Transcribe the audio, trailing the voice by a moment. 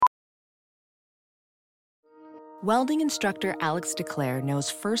Welding instructor Alex DeClaire knows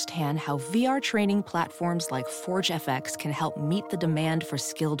firsthand how VR training platforms like ForgeFX can help meet the demand for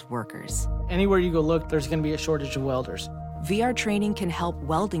skilled workers. Anywhere you go look, there's going to be a shortage of welders. VR training can help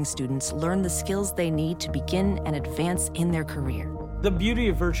welding students learn the skills they need to begin and advance in their career. The beauty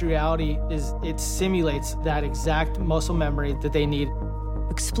of virtual reality is it simulates that exact muscle memory that they need.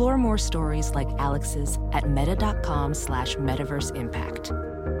 Explore more stories like Alex's at meta.com/metaverseimpact.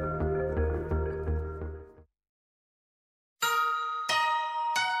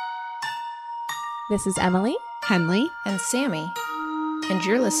 This is Emily, Henley, and Sammy, and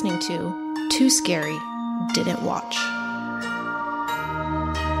you're listening to Too Scary Didn't Watch.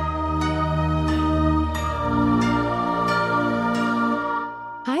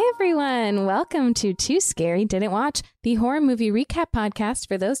 Hi everyone, welcome to Too Scary Didn't Watch, the horror movie recap podcast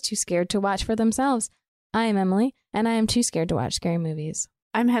for those too scared to watch for themselves. I am Emily, and I am too scared to watch scary movies.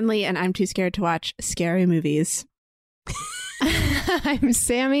 I'm Henley, and I'm too scared to watch scary movies. I'm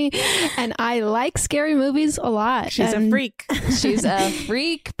Sammy, and I like scary movies a lot. She's a freak. She's a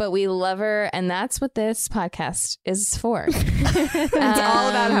freak, but we love her, and that's what this podcast is for. It's all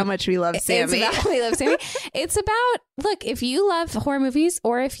about how much we love Sammy. It's about we love Sammy. It's about, look, if you love horror movies,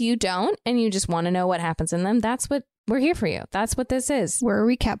 or if you don't, and you just want to know what happens in them, that's what we're here for you. That's what this is. We're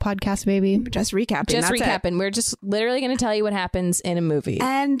a recap podcast, baby. Just recapping. We're just literally going to tell you what happens in a movie.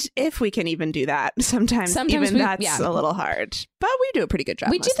 And if we can even do that, sometimes even that's a little hard. But we do a pretty good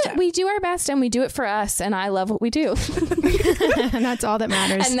job. We do our best, and we do it for us, and I love what we do. And that's all that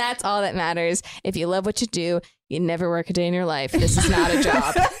matters. And that's all that matters. If you love what you do, you never work a day in your life. This is not a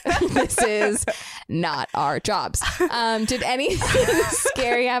job. This is not our jobs. Did anything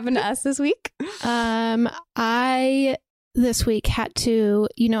scary happen to us this week? I this week had to,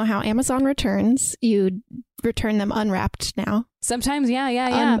 you know how Amazon returns, you return them unwrapped now. Sometimes,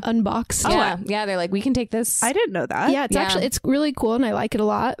 yeah. Unboxed. Yeah, they're like, we can take this. I didn't know that. Yeah, it's really cool and I like it a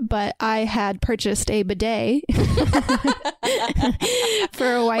lot, but I had purchased a bidet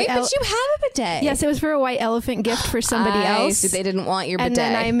for a white but you have a bidet. Yes, it was for a white elephant gift for somebody else. They didn't want your bidet. And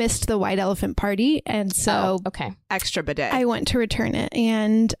then I missed the white elephant party, and so extra bidet. I went to return it,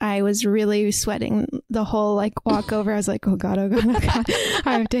 and I was really sweating the whole walk over. I was like, oh god, I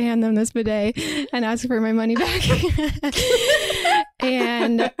have to hand them this bidet and ask for my money back.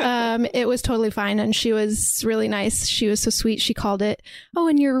 And it was totally fine, and she was really nice. She was so sweet. She called it, oh,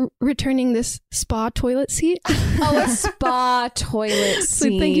 and you're returning this spa toilet seat. Oh, a spa toilet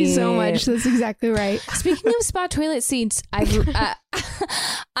seat. So thank you so much. That's exactly right. Speaking of spa toilet seats,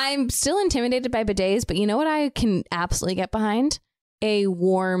 I'm still intimidated by bidets, but you know what I can absolutely get behind? A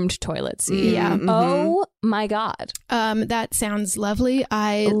warmed toilet seat. Yeah. Mm-hmm. Oh my god. That sounds lovely.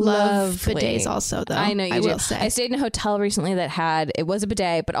 I love bidets also, though. I know you I do. will say. I stayed in a hotel recently that it was a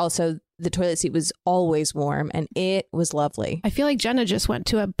bidet, but also the toilet seat was always warm, and it was lovely. I feel like Jenna just went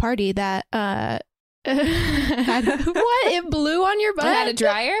to a party that it blew on your butt. I had a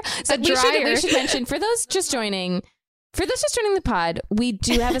dryer. So we should mention, for those just joining the pod, we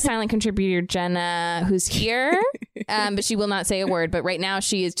do have a silent contributor, Jenna, who's here, but she will not say a word. But right now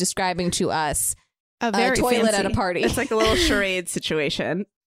she is describing to us a very toilet fancy. at a party. It's like a little charade situation.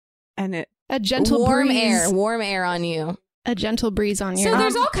 And a gentle warm breeze. warm air on you. A gentle breeze on you. So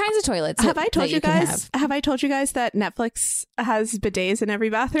there's all kinds of toilets. Have I told you guys that Netflix has bidets in every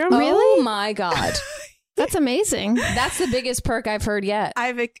bathroom? Really? Oh my God. That's amazing. That's the biggest perk I've heard yet.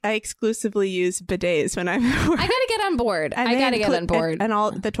 I exclusively use bidets when I'm at work. I gotta get on board. And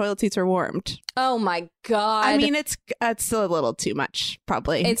all the toilet seats are warmed. Oh my God. I mean, it's a little too much,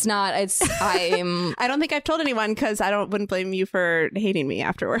 probably. It's not. I don't think I've told anyone because wouldn't blame you for hating me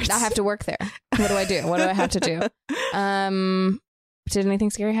afterwards. I have to work there. What do I do? What do I have to do? Did anything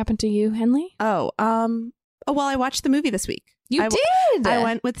scary happen to you, Henley? Well, I watched the movie this week. You did? I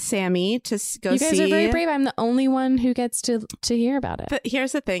went with Sammy to go see. You guys are very brave. I'm the only one who gets to hear about it. But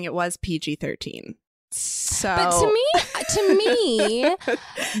here's the thing. It was PG-13. So, but to me,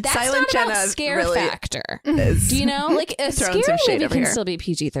 that's Silent not about Jenna scare really factor. Do you know? Like a scary movie can still be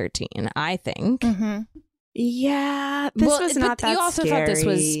PG-13, I think. Mm-hmm. Yeah. This was not that scary. You also thought this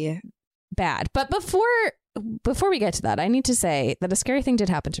was bad. But before we get to that, I need to say that a scary thing did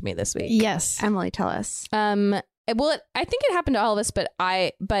happen to me this week. Yes. Emily, tell us. Well, I think it happened to all of us,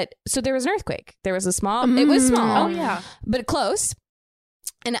 so there was an earthquake. There was it was small. Oh, yeah. But close.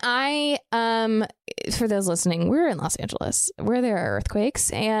 And for those listening, we're in Los Angeles where there are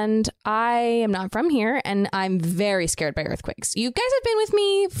earthquakes, and I am not from here, and I'm very scared by earthquakes. You guys have been with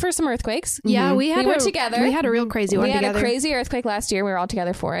me for some earthquakes. Yeah, we were together. We had a real crazy one together. We had a crazy earthquake last year. We were all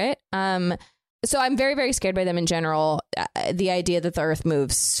together for it. So I'm very, very scared by them in general. The idea that the earth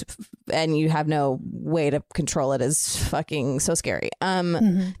moves and you have no way to control it is fucking so scary.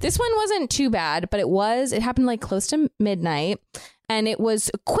 This one wasn't too bad, but it happened like close to midnight, and it was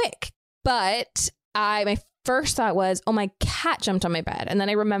quick. But my first thought was, oh, my cat jumped on my bed, and then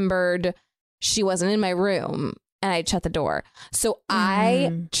I remembered she wasn't in my room, and I shut the door. So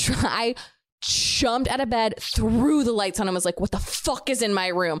I jumped out of bed, threw the lights on, and was like, what the fuck is in my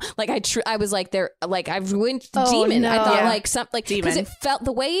room? Like I was like, there, like I went demon. No. I thought like something like, because it felt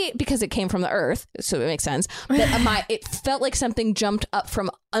the way, because it came from the earth, so it makes sense. But it felt like something jumped up from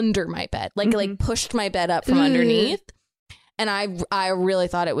under my bed, like like pushed my bed up from underneath. And I really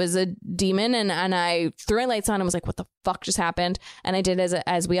thought it was a demon, and I threw my lights on and was like, what the fuck just happened? And I did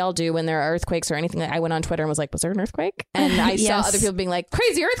as we all do when there are earthquakes or anything. I went on Twitter and was like, was there an earthquake? And I saw other people being like,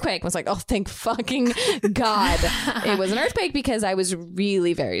 crazy earthquake. I was like, oh, thank fucking God it was an earthquake, because I was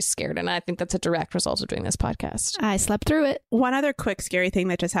really very scared. And I think that's a direct result of doing this podcast. I slept through it. One other quick scary thing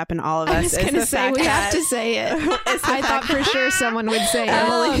that just happened to all of us is the fact we have to say it. I thought for sure someone would say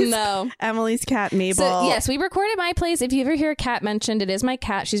it. Emily's cat, Mabel. So, yes, we recorded my place. If you ever hear a cat mentioned, it is my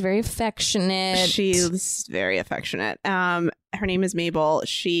cat. She's very affectionate. She's very affectionate. Her name is Mabel.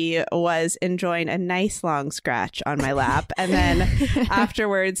 She was enjoying a nice long scratch on my lap, and then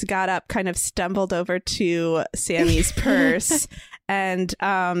afterwards got up, kind of stumbled over to Sammy's purse, and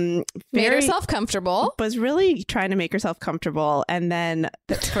made herself comfortable. Was really trying to make herself comfortable, and then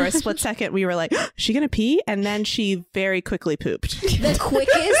for a split second we were like, is she gonna pee? And then she very quickly pooped. The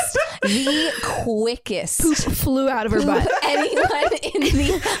quickest poop flew out of her butt anyone in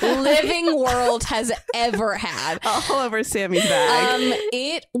the living world has ever had. All over Sammy's bag.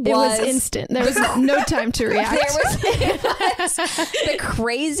 It was instant. There was no time to react. It was the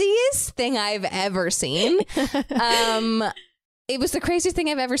craziest thing I've ever seen. It was the craziest thing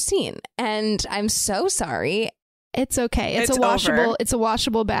I've ever seen, and I'm so sorry. It's okay. It's a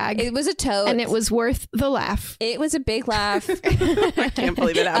washable bag. It was a tote, and it was worth the laugh. It was a big laugh. I can't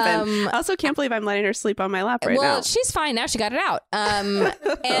believe it happened. I also can't believe I'm letting her sleep on my lap right now. Well, she's fine now. She got it out. And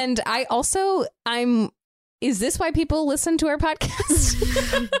is this why people listen to our podcast?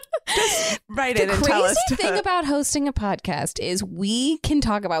 Just write it and tell us. The crazy thing about hosting a podcast is we can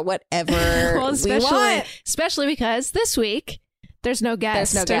talk about whatever we want. Especially because this week, there's no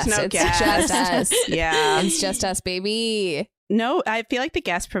guest. There's no guest. It's just us. Yeah. It's just us, baby. No, I feel like the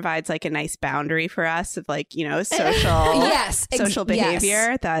guest provides like a nice boundary for us of like, social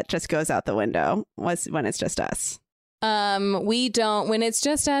behavior that just goes out the window when it's just us. We don't, when it's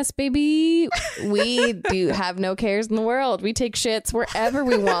just us, baby, we do have no cares in the world. We take shits wherever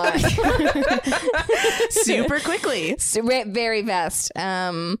we want. Super quickly. Very fast.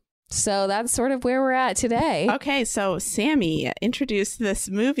 So that's sort of where we're at today. Okay, so Sammy, introduce this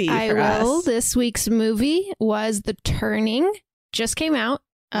movie for us. This week's movie was The Turning. Just came out.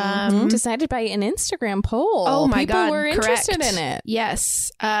 Decided by an Instagram poll. Oh my God. People were interested correct. in it.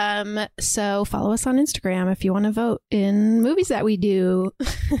 Yes. So follow us on Instagram if you want to vote in movies that we do.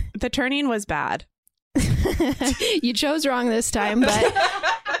 The Turning was bad. You chose wrong this time, but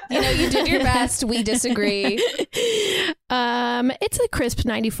you did your best. We disagree. It's a crisp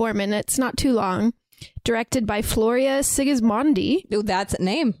 94 minutes, not too long. Directed by Floria Sigismondi. Oh, that's a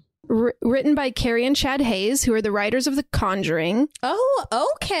name. Written by Carrie and Chad Hayes, who are the writers of The Conjuring. Oh,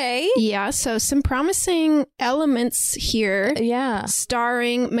 okay. Yeah, so some promising elements here. Yeah.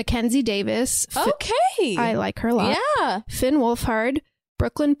 Starring Mackenzie Davis. Okay. I like her a lot. Yeah. Finn Wolfhard,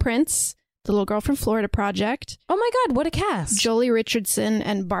 Brooklyn Prince, the little girl from Florida Project. Oh my God, what a cast. Jolie Richardson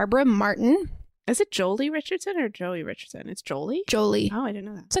and Barbara Martin. Is it Jolie Richardson or Joey Richardson? It's Jolie? Jolie. Oh, I didn't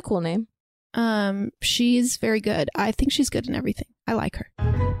know that. It's a cool name. She's very good. I think she's good in everything. I like her.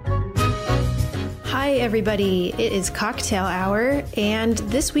 Hi, everybody. It is cocktail hour, and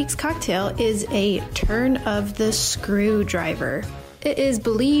this week's cocktail is a turn of the screwdriver. It is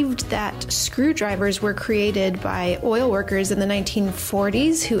believed that screwdrivers were created by oil workers in the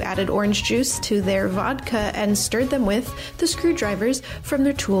 1940s who added orange juice to their vodka and stirred them with the screwdrivers from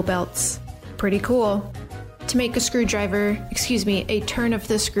their tool belts. Pretty cool. To make a turn of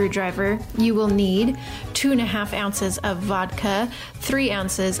the screwdriver, you will need 2.5 ounces of vodka, 3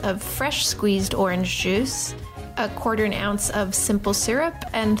 ounces of fresh squeezed orange juice, 1/4 ounce of simple syrup,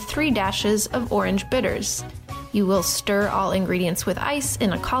 and 3 dashes of orange bitters. You will stir all ingredients with ice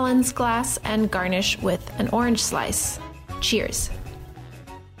in a Collins glass and garnish with an orange slice. Cheers.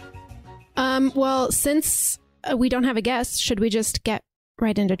 Well, since we don't have a guest, should we just get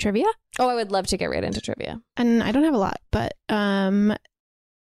right into trivia? Oh, I would love to get right into trivia. And I don't have a lot, but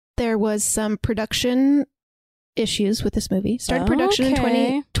there was some production issues with this movie. Started production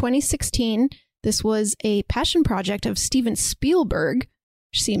in 2016. This was a passion project of Steven Spielberg,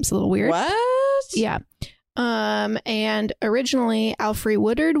 seems a little weird. What? Yeah. And originally Alfre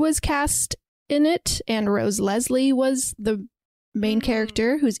Woodard was cast in it, and Rose Leslie was the main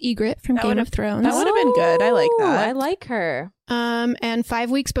character, who's Ygritte from Game of Thrones. That would have been good. I like that. I like her. And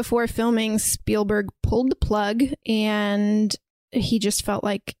 5 weeks before filming, Spielberg pulled the plug, and he just felt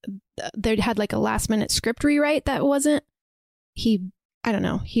like they had like a last minute script rewrite that wasn't. I don't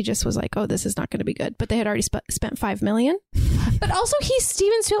know. He just was like, "Oh, this is not going to be good." But they had already spent $5 million. But also, he's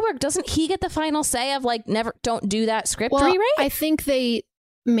Steven Spielberg. Doesn't he get the final say of like, never, don't do that script rewrite? I think they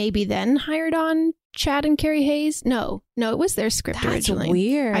maybe then hired on Chad and Carrie Hayes. No, it was their script originally.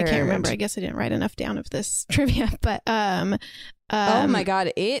 Weird. I can't remember. I guess I didn't write enough down of this trivia. But oh my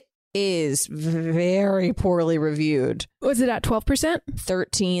god, it is very poorly reviewed. Was it at 12%?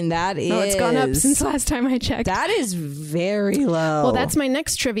 13. That is. Oh, it's gone up since last time I checked. That is very low. Well, that's my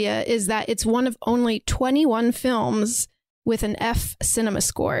next trivia, is that it's one of only 21 films with an F cinema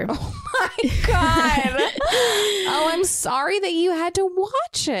score. Oh my god. Oh, I'm sorry that you had to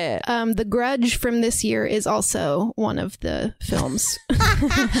watch it. The Grudge from this year is also one of the films.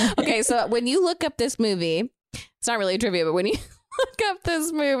 Okay, so when you look up this movie, it's not really a trivia, but when you look up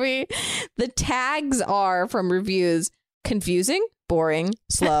this movie, the tags are from reviews: confusing, boring,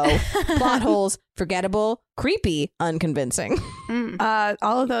 slow, plot holes, forgettable, creepy, unconvincing.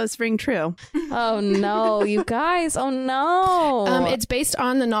 All of those ring true. Oh no, you guys. Oh no. It's based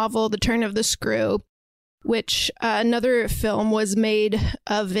on the novel The Turn of the Screw, which another film was made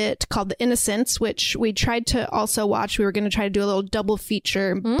of it called The Innocents, which we tried to also watch. We were going to try to do a little double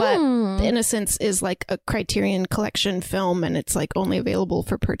feature, but The Innocents is like a Criterion Collection film, and it's like only available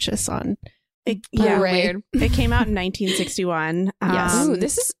for purchase on weird. It came out in 1961. Yes. Ooh,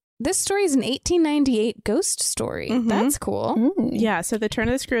 this story is an 1898 ghost story. Mhm. That's cool. Yeah, so The Turn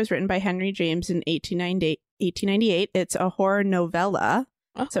of the Screw was written by Henry James in 1898. It's a horror novella,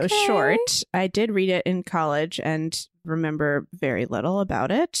 so it's short. I did read it in college and remember very little about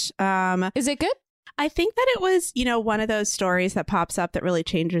it. Is it good? I think that it was, one of those stories that pops up that really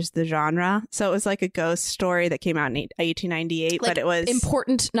changes the genre. So it was like a ghost story that came out in 1898, Like, but it was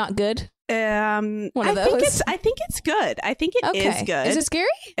important, not good. One of those. I think it's good. I think it is good. Is it scary?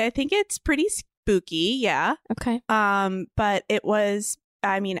 I think it's pretty spooky. Yeah. Okay. But it was,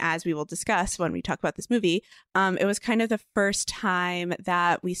 as we will discuss when we talk about this movie, it was kind of the first time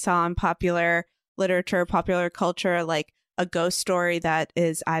that we saw in popular literature, popular culture, like a ghost story that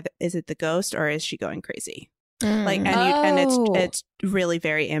is either, is it the ghost or is she going crazy? Like, and it's really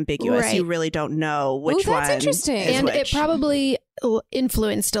very ambiguous. Right. You really don't know which one. That's interesting. is And which. it probably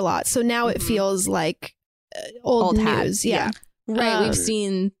influenced a lot. So now it feels like old hat. news. Yeah. Right. We've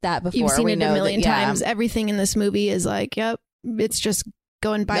seen that before. You've seen We it know a million that, yeah. times. Everything in this movie is like, yep, it's just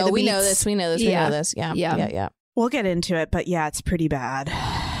going by the beats. We know this. We know this. We know this. Yeah. Yeah. We'll get into it, but yeah, it's pretty bad.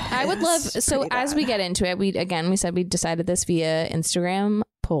 I would love, so as we get into it, we said we decided this via Instagram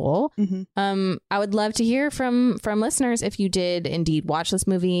poll. Mm-hmm. I would love to hear from listeners if you did indeed watch this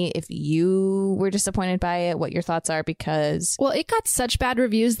movie, if you were disappointed by it, what your thoughts are, because Well, it got such bad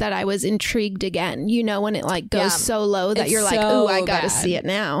reviews that I was intrigued again. When it like goes Yeah. so low that It's you're like, so oh, I gotta bad. see it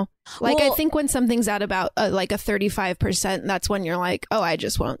now. Like, Well- I think when something's at about like a 35%, that's when you're like, oh, I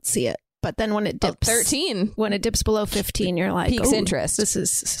just won't see it. But then when it dips 13 when it dips below 15, you're like, Piques oh, interest. This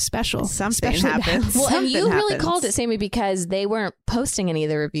is special. Something Especially bad. happens. Well, and Something you really happens. called it, Sammy, because they weren't posting any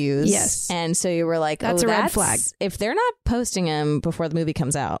of the reviews. Yes. And so you were like, That's a red flag. If they're not posting them before the movie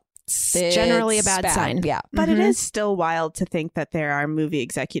comes out, It's generally a it's bad sign. Yeah. But it is still wild to think that there are movie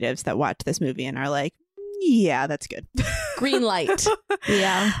executives that watch this movie and are like, yeah, that's good. Green light.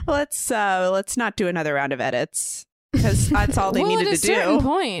 Yeah. Let's not do another round of edits, because that's all they well, needed at a to certain do.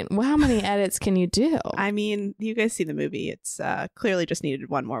 point, how many edits can you do? I mean, you guys see the movie. It's clearly just needed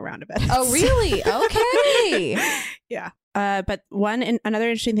one more round of edits. Oh, really? Okay. Yeah. But another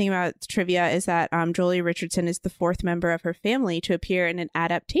interesting thing about trivia is that Jolie Richardson is the fourth member of her family to appear in an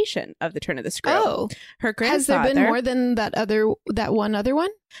adaptation of The Turn of the Screw. Oh, her grandfather. has there been more than that one other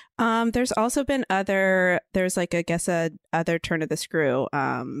one? There's also been there's like, I guess, other Turn of the Screw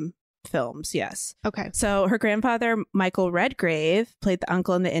films. Yes. Okay. So her grandfather, Michael Redgrave, played the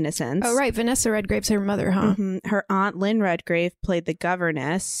uncle in The Innocents. Oh, right. Vanessa Redgrave's her mother, huh? Mhm. Her aunt, Lynn Redgrave, played the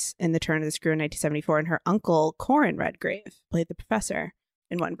governess in The Turn of the Screw in 1974, and her uncle, Corin Redgrave, played the professor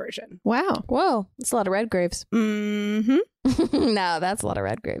in one version. Wow. Whoa. That's a lot of Redgraves. Mm-hmm. No, that's a lot of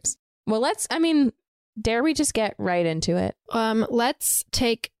Redgraves. Well, dare we just get right into it? Let's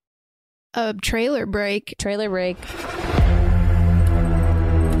take a trailer break. Trailer break.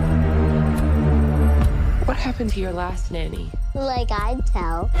 What happened to your last nanny? Like I'd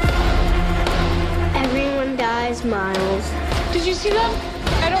tell. Everyone dies, Miles. Did you see that?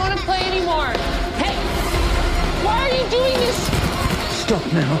 I don't want to play anymore. Hey, why are you doing this? Stop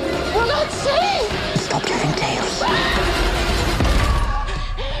now. We're not safe. Stop telling tales.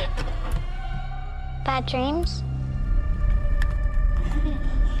 Bad dreams?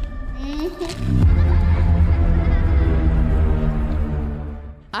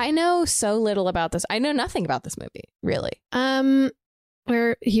 I know so little about this. I know nothing about this movie, really.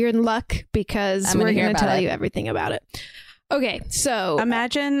 You're in luck because I'm gonna we're hear going to about tell it. you everything about it. Okay, so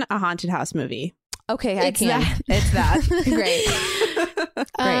Imagine a haunted house movie. Okay, I can. It's that. Great.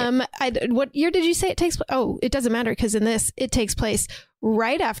 what year did you say it takes place? Oh, it doesn't matter because in this, it takes place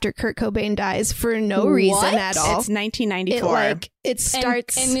right after Kurt Cobain dies for no reason What? at all. It's 1994. It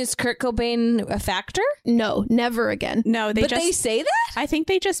starts. And is Kurt Cobain a factor? No, never again. No, But they say that? I think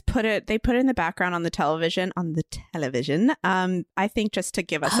they just put it in the background on the television. I think just to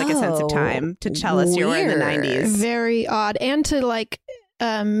give us like a sense of time to tell us you were in the weird. 90s. Very odd, and to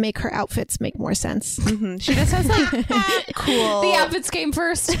make her outfits make more sense. Mm-hmm. She just has like cool. The outfits came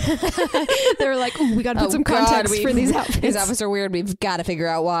first. They were like, "Ooh, we got to put some context for these outfits." These outfits are weird. We've got to figure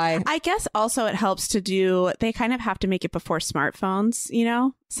out why. I guess also it helps to do. They kind of have to make it before smartphones, you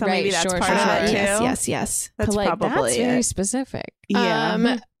know. So Right, maybe that's sure, part of it too. Yes. That's But, probably that's very it. specific.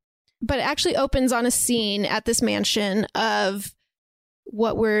 Yeah. But it actually opens on a scene at this mansion of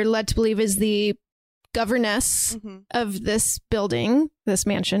what we're led to believe is the governess Mhm. of this building, this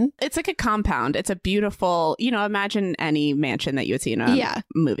mansion. It's like a compound. It's a beautiful, imagine any mansion that you would see in a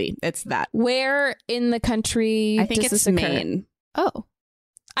movie. It's that. Where in the country I think does it's this occur? Maine. Oh,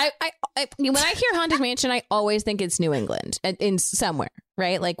 I when I hear haunted mansion, I always think it's New England, in somewhere,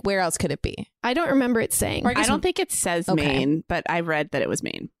 right? Like, where else could it be? I don't remember it saying. Or I I guess- don't think it says Okay. Maine, but I read that it was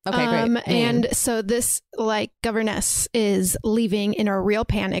Maine. Okay, great. Maine. And so this governess is leaving in a real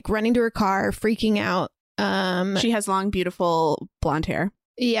panic, running to her car, freaking out. She has long, beautiful blonde hair.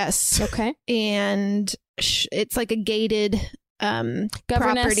 Yes. Okay. And it's like a gated Governess,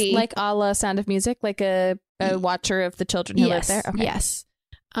 property. like a la Sound of Music, like a watcher of the children who live there. Okay. Yes.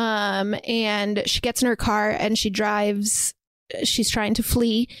 And she gets in her car and she drives. She's trying to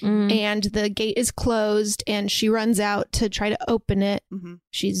flee, Mm. and the gate is closed, and she runs out to try to open it. Mm-hmm.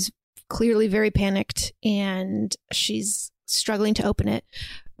 She's clearly very panicked, and she's struggling to open it,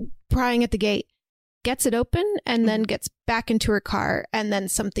 prying at the gate, gets it open, and then gets back into her car, and then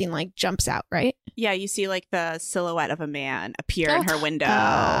something like jumps out, right? Yeah, you see like the silhouette of a man appear in her window,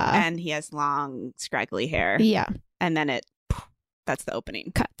 Ah. and he has long, scraggly hair. Yeah. And then that's the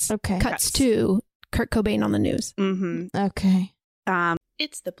opening. Cuts. Okay. Cuts to Kurt Cobain on the news. Mm-hmm. Okay.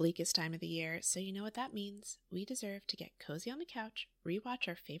 It's the bleakest time of the year, so you know what that means. We deserve to get cozy on the couch, rewatch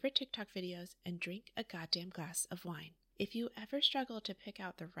our favorite TikTok videos, and drink a goddamn glass of wine. If you ever struggle to pick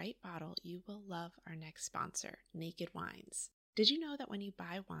out the right bottle, you will love our next sponsor, Naked Wines. Did you know that when you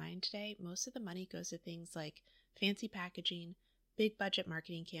buy wine today, most of the money goes to things like fancy packaging, big budget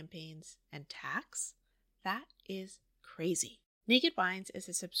marketing campaigns, and tax? That is crazy. Naked Wines is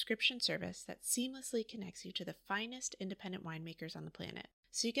a subscription service that seamlessly connects you to the finest independent winemakers on the planet.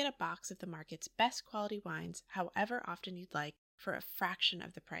 So you get a box of the market's best quality wines, however often you'd like, for a fraction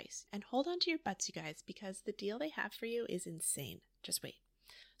of the price. And hold on to your butts, you guys, because the deal they have for you is insane. Just wait.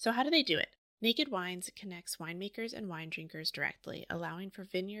 So how do they do it? Naked Wines connects winemakers and wine drinkers directly, allowing for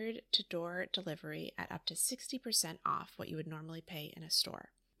vineyard-to-door delivery at up to 60% off what you would normally pay in a store.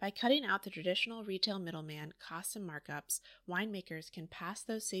 By cutting out the traditional retail middleman costs and markups, winemakers can pass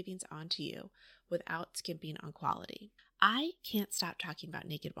those savings on to you without skimping on quality. I can't stop talking about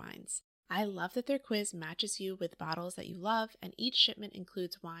Naked Wines. I love that their quiz matches you with bottles that you love, and each shipment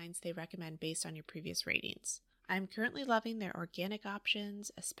includes wines they recommend based on your previous ratings. I'm currently loving their organic options,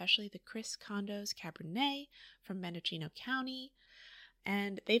 especially the Chris Condos Cabernet from Mendocino County.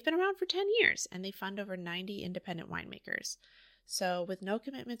 And they've been around for 10 years, and they fund over 90 independent winemakers. So with no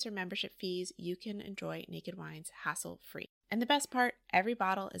commitments or membership fees, you can enjoy Naked Wines hassle-free. And the best part, every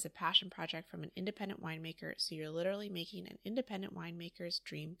bottle is a passion project from an independent winemaker, so you're literally making an independent winemaker's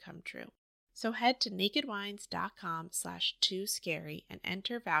dream come true. So head to nakedwines.com/tooscary and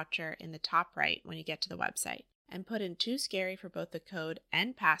enter voucher in the top right when you get to the website. And put in Too Scary for both the code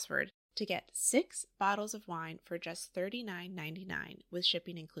and password to get 6 bottles of wine for just $39.99 with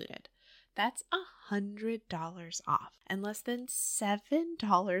shipping included. That's $100 off and less than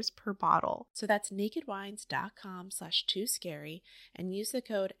 $7 per bottle. So that's nakedwines.com/tooscary and use the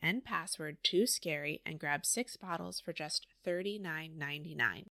code and password tooscary and grab 6 bottles for just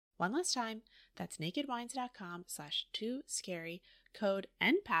 $39.99. One last time, that's nakedwines.com/tooscary, code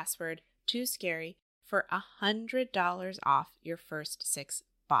and password tooscary for $100 off your first 6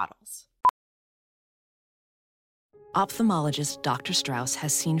 bottles. Ophthalmologist Dr. Strauss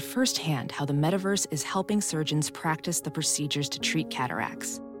has seen firsthand how the metaverse is helping surgeons practice the procedures to treat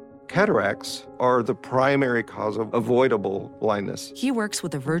cataracts. Cataracts are the primary cause of avoidable blindness. He works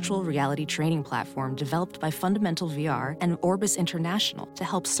with a virtual reality training platform developed by Fundamental VR and Orbis International to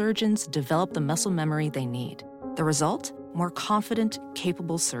help surgeons develop the muscle memory they need. The result? More confident,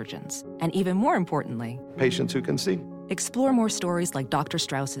 capable surgeons. And even more importantly, Patients who can see. explore more stories like Dr.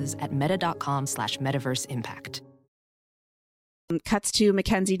 Strauss's at meta.com/metaverseimpact. Cuts to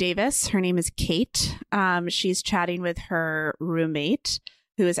Mackenzie Davis. Her name is Kate. She's chatting with her roommate,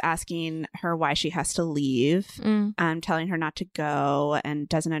 who is asking her why she has to leave, telling her not to go, and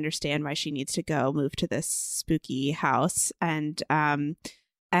doesn't understand why she needs to go move to this spooky house. And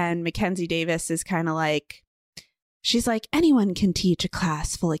Mackenzie Davis is kind of like, she's like, anyone can teach a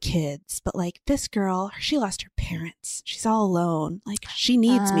class full of kids, but like this girl, she lost her parents. She's all alone. Like she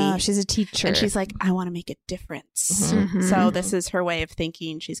needs me. She's a teacher. And she's like, I want to make a difference. Mhm. So this is her way of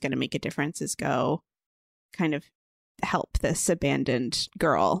thinking she's going to make a difference, is go kind of help this abandoned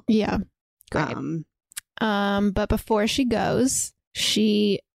girl. Yeah. Great. But before she goes,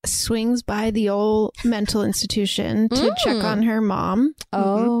 she swings by the old mental institution to check on her mom.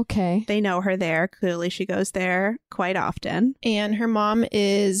 Oh, okay. They know her there. Clearly she goes there quite often. And her mom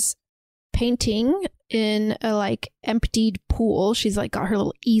is painting in a like emptied pool. She's like got her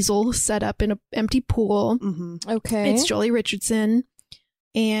little easel set up in an empty pool. Okay. It's Jolie Richardson.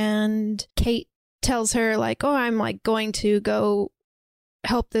 And Kate tells her like, oh, I'm like going to go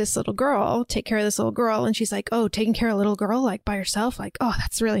help this little girl, take care of this little girl. And she's like, oh, taking care of a little girl like by herself? Like, oh,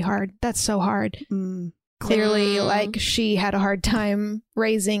 that's really hard. That's so hard. Clearly, like she had a hard time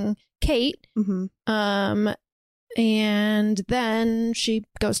raising Kate. And then she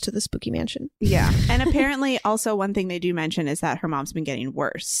goes to the spooky mansion. Yeah. And apparently also one thing they do mention is that her mom's been getting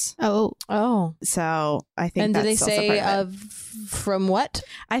worse. Oh. So I think And that's do they also say part of it. from what?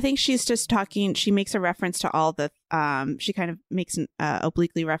 I think she's just talking. She makes a reference to all the, she kind of makes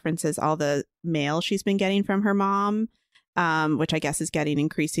obliquely references all the mail she's been getting from her mom, which I guess is getting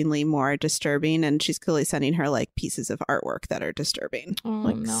increasingly more disturbing. And she's clearly sending her like pieces of artwork that are disturbing.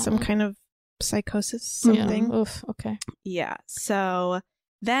 Like some kind of psychosis, something. Yeah. Oof, okay. Yeah. So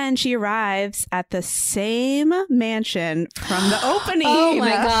then she arrives at the same mansion from the opening. Oh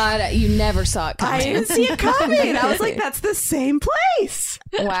my God. You never saw it coming. I didn't see it coming. I was like, that's the same place.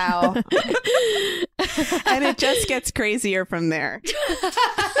 Wow. And it just gets crazier from there.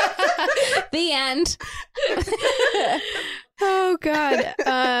 The end. Oh God.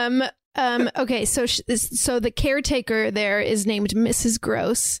 Okay. So so the caretaker there is named Mrs.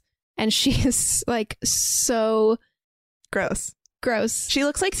 Gross, and she is like so gross. She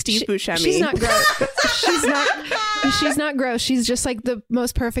looks like Steve Buscemi. She's not gross. She's not gross. She's just like the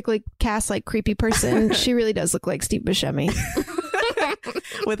most perfectly cast, like creepy person. She really does look like Steve Buscemi.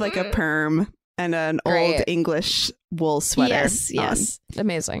 With like a perm and an old English wool sweater. Yes.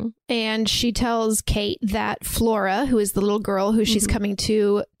 Amazing. And she tells Kate that Flora, who is the little girl who she's coming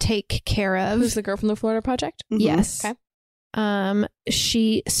to take care of. Who's the girl from the Florida Project? Yes. Okay.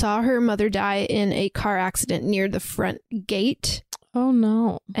 She saw her mother die in a car accident near the front gate. Oh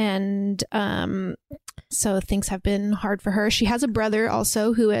no. And so things have been hard for her. She has a brother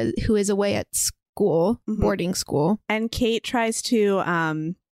also who is away at school, boarding school. And Kate tries to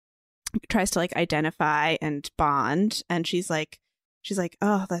like identify and bond, and she's like,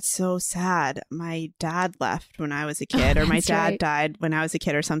 oh, that's so sad. My dad left when I was a kid, or my dad died when I was a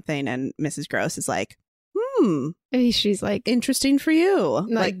kid or something. And Mrs. Gross is like, she's like, interesting for you.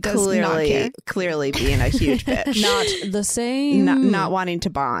 Like clearly being a huge bitch. Not the same. Not wanting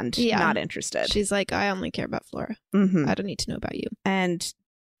to bond. Yeah. Not interested. She's like, I only care about Flora. I don't need to know about you. And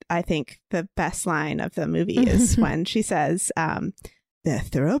I think the best line of the movie is when she says, they're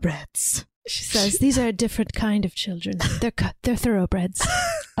thoroughbreds. She says, these are a different kind of children. They're thoroughbreds.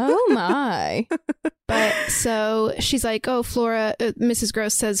 Oh my. But so she's like, oh, Flora, Mrs.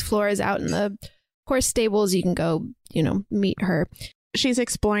 Gross says Flora's out in the horse stables. You can go, meet her. She's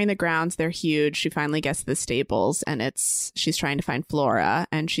exploring the grounds. They're huge. She finally gets to the stables, and she's trying to find Flora,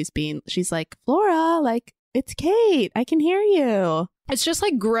 and she's like, Flora, like, it's Kate. I can hear you. It's just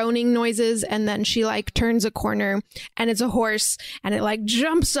like groaning noises, and then she like turns a corner, and it's a horse, and it like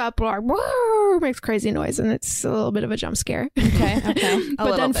jumps up, like whoa, makes crazy noise, and it's a little bit of a jump scare. Okay.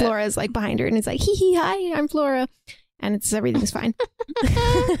 But then Flora's like behind her, and it's like, hee hee, hi, I'm Flora, and everything's fine.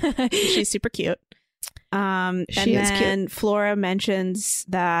 She's super cute. And then Flora mentions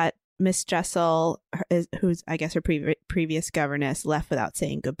that Miss Jessel, who's I guess her previous governess, left without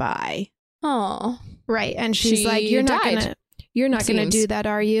saying goodbye. Oh, right, and she's like, "You're not gonna do that,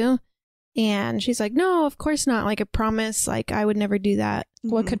 are you?" And she's like, no, of course not. Like, I promise. Like, I would never do that.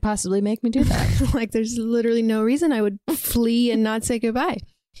 What could possibly make me do that? Like, there's literally no reason I would flee and not say goodbye.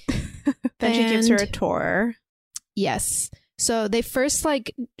 Then she gives her a tour. Yes. So they first,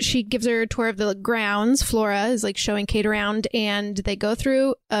 like, she gives her a tour of the grounds. Flora is like showing Kate around, and they go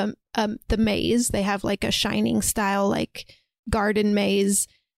through the maze. They have like a Shining style, like, garden maze.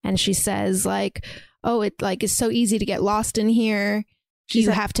 And she says, like, oh, it like is so easy to get lost in here. You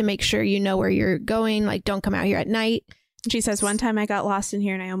have to make sure you know where you're going. Like, don't come out here at night. She says, one time I got lost in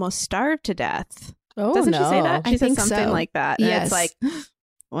here and I almost starved to death. Oh, Doesn't no. she say that? She I says think something so. like that. Yes. And it's like,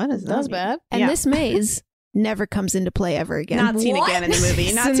 what is that? That was bad. And this maze never comes into play ever again. Not seen again in the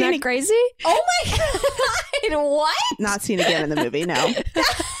movie. Not Isn't seen that crazy? Oh my God. What? Not seen again in the movie, no.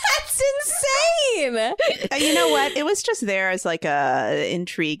 That's insane. You know what? It was just there as like a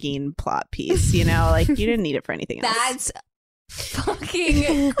intriguing plot piece, you know? Like, you didn't need it for anything else. That's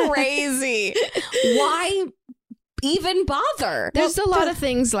fucking crazy. Why even bother? There's a lot of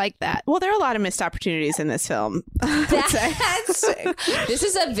things like that. Well, there are a lot of missed opportunities in this film. I would say. This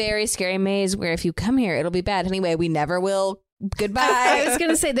is a very scary maze where if you come here, it'll be bad. Anyway, we never will. Goodbye. I was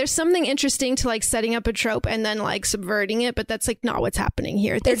going to say there's something interesting to like setting up a trope and then like subverting it, but that's like not what's happening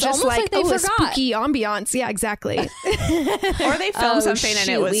here. They're It's just almost like, like they a forgot. spooky ambiance. Yeah, exactly. Or they filmed something and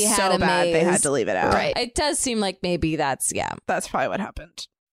it was we had so a bad they had maze. to leave it out. Right. It does seem like maybe that's, yeah. That's probably what happened.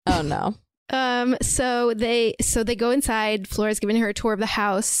 Oh, no. So they go inside. Flora's giving her a tour of the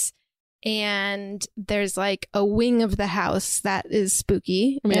house, and there's like a wing of the house that is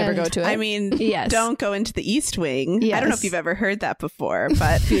spooky. We never And- go to it. I mean, Yes. don't go into the East Wing. I don't know if Yes. you've ever heard that before,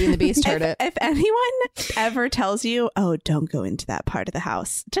 but Beauty and the Beast heard it. if anyone ever tells you, oh, don't go into that part of the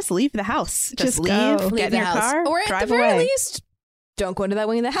house, just leave the house. Just leave, go. get Leave in the your house. car, Or at drive the very away. least, don't go into that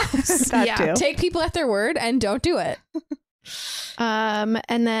wing of the house. That Yeah. too. Take people at their word and don't do it.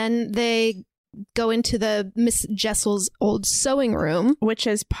 And then they go into the Miss Jessel's old sewing room. Which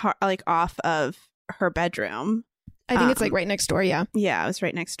is like off of her bedroom. I think it's like right next door. Yeah. Yeah, it was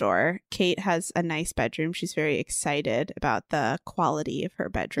right next door. Kate has a nice bedroom. She's very excited about the quality of her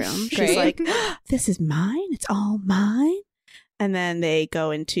bedroom. She's Great. like, this is mine. It's all mine. And then they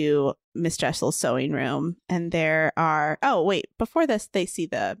go into Miss Jessel's sewing room, and there are, oh, wait, before this, they see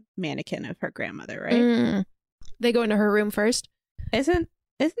the mannequin of her grandmother, right? Mm. They go into her room first. Isn't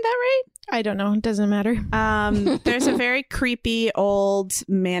that right? I don't know. It doesn't matter. There's a very creepy old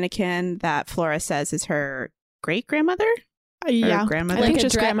mannequin that Flora says is her great grandmother. Yeah. grandmother. I think Like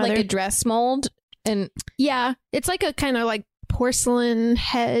just grandmother. like a dress mold. And Yeah. It's like a kind of like porcelain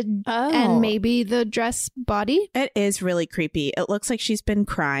head Oh. and maybe the dress body. It is really creepy. It looks like she's been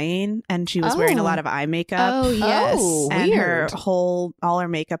crying and she was wearing a Oh. lot of eye makeup. Oh, yes. Oh. And weird. all her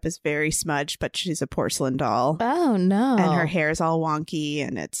makeup is very smudged, but she's a porcelain doll. Oh, no. And her hair is all wonky,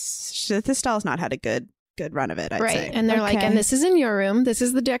 and this doll's not had a good run of it, I'd Right. say. And they're like, Okay. and this is in your room. This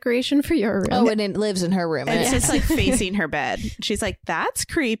is the decoration for your room. Oh, and it lives in her room. And it's Yeah. just like facing her bed. She's like, that's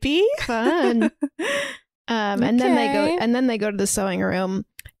creepy. Fun. And Okay. then they go to the sewing room,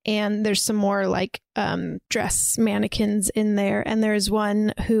 and there's some more like dress mannequins in there, and there's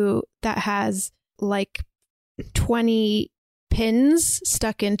one that has like 20 pins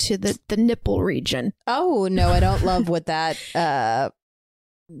stuck into the nipple region. Oh, no, I don't love what that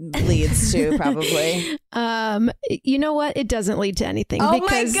leads to, probably. You know what? It doesn't lead to anything. Oh my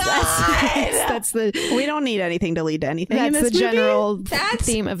because God! that's the We don't need anything to lead to anything in that's this the movie. general That's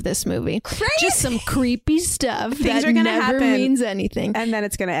theme of this movie. Crazy. Just some creepy stuff Things that are gonna never happen. means anything. And then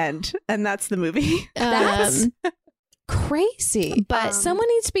it's going to end. And that's the movie. That's crazy. But Someone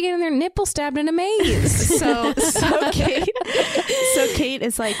needs to be getting their nipple stabbed in a maze. So Kate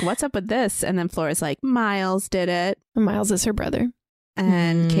is like, what's up with this? And then Flora's like, Miles did it. Miles is her brother.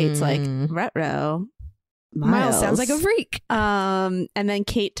 And Kate's like, Hmm. ruh-roh. Miles sounds like a freak. And then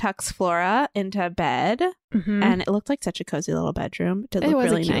Kate tucks Flora into bed, and it looked like such a cozy little bedroom. It did It look was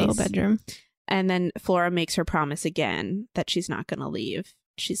really a cute nice. little bedroom. And then Flora makes her promise again that she's not going to leave.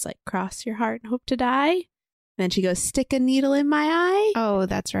 She's like, cross your heart and hope to die. And then she goes, stick a needle in my eye. Oh,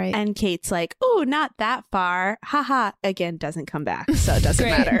 that's right. And Kate's like, oh, not that far. Haha. Again, doesn't come back. So it doesn't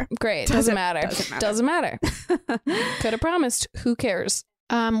Great. matter. Great. Doesn't matter. Doesn't matter. Could have promised. Who cares?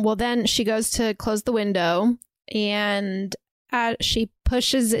 Well, then she goes to close the window, and she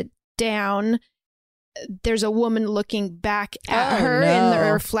pushes it down. There's a woman looking back at Oh, her in the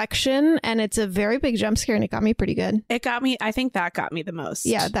no. reflection, and it's a very big jump scare, and it got me pretty good. It got me. I think that got me the most.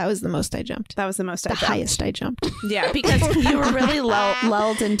 Yeah, that was the most I jumped. That was the most I The jumped. highest I jumped. Yeah, because you were really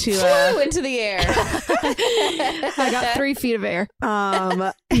lulled into Flew into the air. I got 3 feet of air.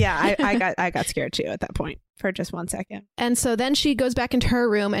 yeah, I got scared too at that point. for just 1 second. And so then she goes back into her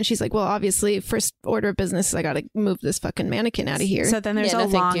room and she's like, well, obviously, first order of business is I got to move this fucking mannequin out of here. So then there's a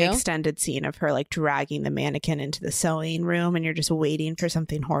long extended scene of her like dragging the mannequin into the sewing room, and you're just waiting for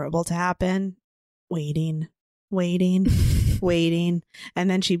something horrible to happen. Waiting. And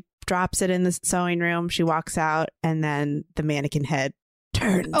then she drops it in the sewing room. She walks out, and then the mannequin head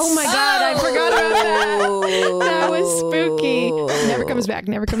turns. Oh my God, I forgot about that. That was spooky. Never comes back.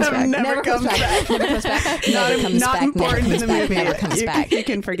 Never comes back. Not important in the movie. Never comes back. You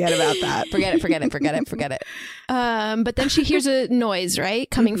can forget about that. Forget it. But then she hears a noise,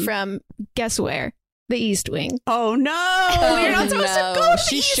 right? Coming from, guess where? The East Wing. Oh no! You're not supposed to go to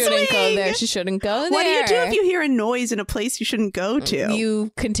the East shouldn't go Wing. there. She shouldn't go there. What do you do if you hear a noise in a place you shouldn't go to?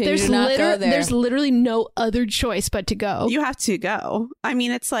 You continue to not go there. There's literally no other choice but to go. You have to go. I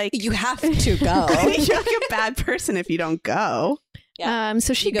mean, it's like you have to go. You're like a bad person if you don't go. Yeah.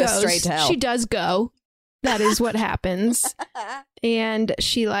 So she goes goes straight to hell. She does go. That is what happens. And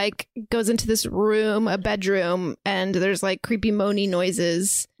she like goes into this room, a bedroom, and there's like creepy moany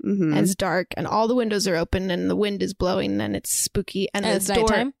noises. Mm-hmm. And it's dark, and all the windows are open, and the wind is blowing, and it's spooky. And it's door,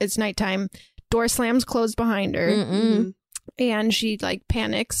 nighttime? It's nighttime. Door slams closed behind her. Mm-mm. And she like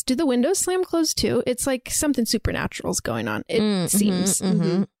panics. Do the windows slam closed too? It's like something supernatural's going on. It seems.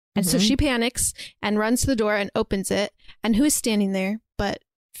 Mm-hmm. And so she panics and runs to the door and opens it. And who is standing there but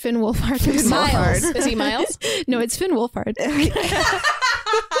Finn Wolfhard? Miles. Is he Miles? No, it's Finn Wolfhard.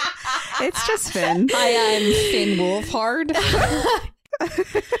 It's just Finn. Hi, I'm Finn Wolfhard.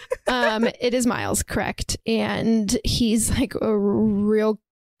 It is Miles, correct. And he's like a real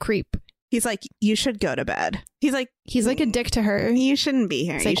creep. He's like, you should go to bed. He's like a dick to her. You shouldn't be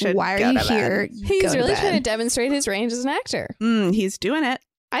here. He's you like, should why are go you to here? bed. He's really trying to demonstrate his range as an actor. He's doing it.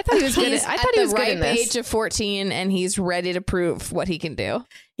 I thought he was good. I thought he was good in this. Age of 14, and he's ready to prove what he can do.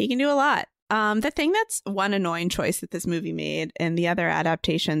 He can do a lot. The thing that's one annoying choice that this movie made in the other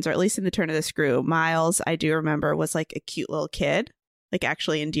adaptations, or at least in The Turn of the Screw, Miles, I do remember, was like a cute little kid, like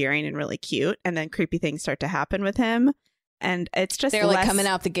actually endearing and really cute. And then creepy things start to happen with him. And it's just they're like coming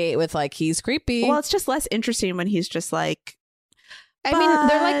out the gate with like, he's creepy. Well, it's just less interesting when he's just like, I mean,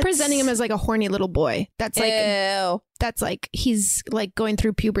 they're like presenting him as like a horny little boy. That's like, that's like he's like going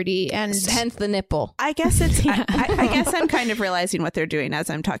through puberty, and hence the nipple. I guess it's. I guess I'm kind of realizing what they're doing as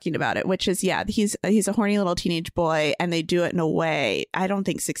I'm talking about it, which is he's a horny little teenage boy, and they do it in a way, I don't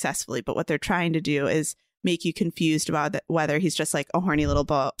think successfully, but what they're trying to do is make you confused about whether he's just like a horny little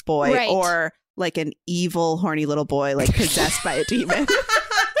boy right, or like an evil horny little boy, like possessed by a demon.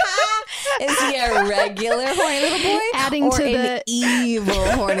 Is he a regular horny little boy? Adding or to an evil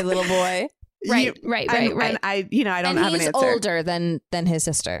horny little boy? Right. And I don't have an answer. He's older than his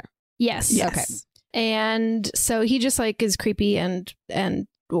sister. Yes. Okay. And so he just like is creepy and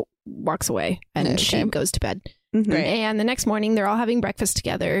walks away, and she goes to bed. Mm-hmm. And the next morning they're all having breakfast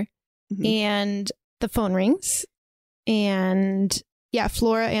together, and the phone rings, and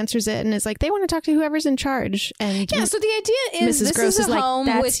Flora answers it and is like, they want to talk to whoever's in charge. And so the idea is Mrs. this Gross is a like, home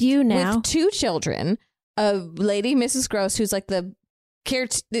that's with you now. with two children. A lady, Mrs. Gross, who's like the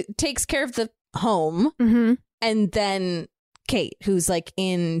takes care of the home, and then Kate, who's like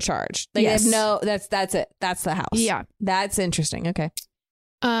in charge. They have that's it. That's the house. Yeah, that's interesting. Okay.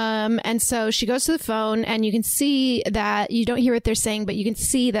 And so she goes to the phone, and you can see that you don't hear what they're saying, but you can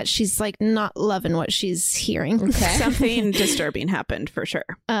see that she's like not loving what she's hearing. Okay. Something disturbing happened for sure.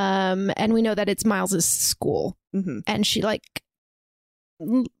 And we know that it's Miles's school, and she like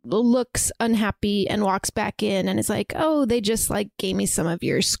looks unhappy and walks back in and is like, oh, they just like gave me some of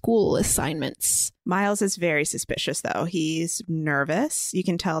your school assignments. Miles is very suspicious though. He's nervous. You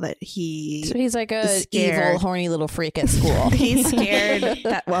can tell that he's like a evil horny little freak at school. He's scared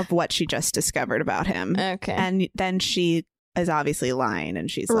of what she just discovered about him. Okay. And then she is obviously lying, and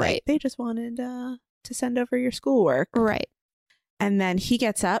she's like, they just wanted to send over your schoolwork. Right. And then he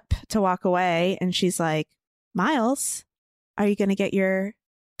gets up to walk away, and she's like, Miles, are you going to get your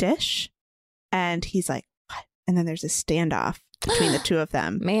dish? And he's like, what? And then there's a standoff between the two of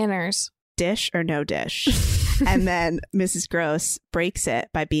them. Manners. Dish or no dish? And then Mrs. Gross breaks it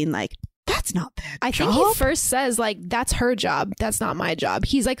by being like, that's not their job. I think he first says like, that's her job. That's not my job.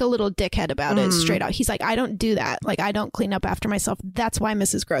 He's like a little dickhead about it straight out. He's like, I don't do that. Like, I don't clean up after myself. That's why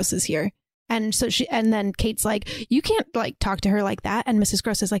Mrs. Gross is here. And so and then Kate's like, you can't like talk to her like that. And Mrs.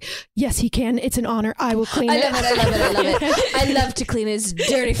 Gross is like, yes, he can. It's an honor. I will clean it. I love it. I love to clean his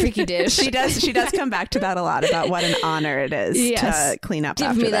dirty, freaky dish. She does come back to that a lot about what an honor it is to clean up after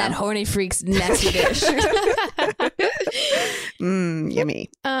them. Give me that horny freak's nasty dish. Yummy.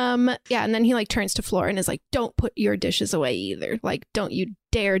 Yeah, and then he like turns to Flora and is like, "Don't put your dishes away either. Like, don't you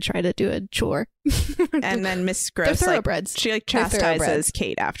dare try to do a chore." And then Miss They're Gross, like, thoroughbreds. she like They're thoroughbreds. chastises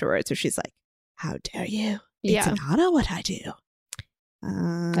Kate afterwards, so she's like, "How dare you? It's Yeah. an honor what I do."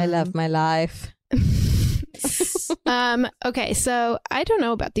 I love my life. Okay, so I don't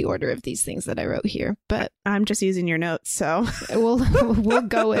know about the order of these things that I wrote here, but I'm just using your notes, so we'll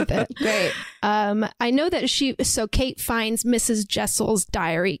go with it. Great. I know that so Kate finds Mrs. Jessel's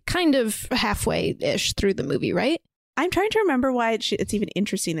diary kind of halfway-ish through the movie, right? I'm trying to remember why it's even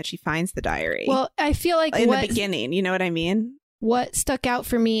interesting that she finds the diary. Well, I feel like in the beginning, you know what I mean? What stuck out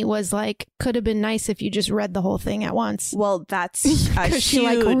for me was like, could have been nice if you just read the whole thing at once. Well, that's a Because she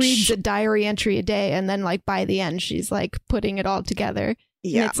like huge- reads a diary entry a day, and then like by the end, she's like putting it all together.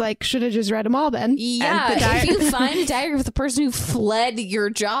 Yeah. And it's like, should have just read them all then. Yeah, if you find a diary of the person who fled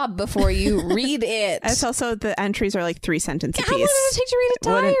your job before you read it. It's also the entries are like 3 sentences How long apiece. does it take to read a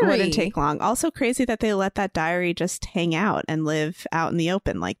diary? Wouldn't take long. Also crazy that they let that diary just hang out and live out in the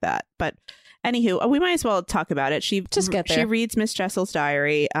open like that. But anywho, we might as well talk about it. She Just get there. She reads Miss Jessel's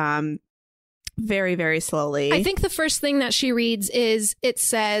diary very, very slowly. I think the first thing that she reads is it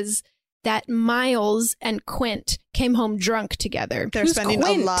says that Miles and Quint came home drunk together. They're Who's spending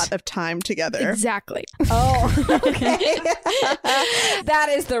Quint? a lot of time together. Exactly. Oh, okay. That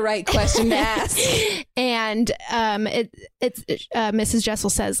is the right question to ask. And it's Mrs. Jessel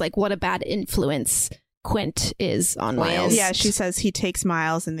says like, what a bad influence Quint is on Miles. Yeah, she says he takes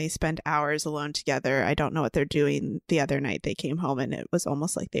Miles and they spend hours alone together. I don't know what they're doing. The other night they came home and it was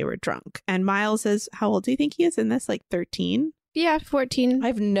almost like they were drunk. And Miles is, how old do you think he is in this? Like 13? Yeah, 14. I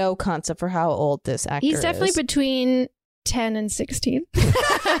have no concept for how old this actor is. He's definitely between 10 and 16.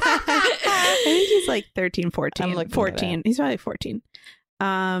 I think he's like 13, I'm 14. looking it 14. up. He's probably 14.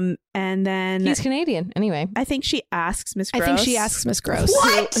 And then He's Canadian. Anyway. I think she asks Miss I Gross. think she asks Miss Gross.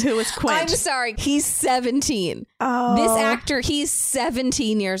 What? Who was Quint? I'm sorry. He's 17. Oh. This actor, he's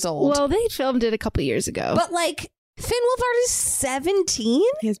 17 years old. Well, they filmed it a couple years ago. But like, Finn Wolfhard is 17?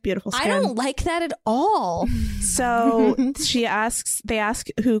 He has beautiful skin. I don't like that at all. So they ask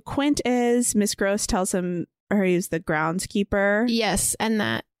who Quint is. Miss Gross tells him her he's the groundskeeper. Yes, and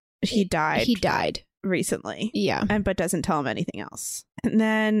that He died. he died. Recently. Yeah. But doesn't tell him anything else. And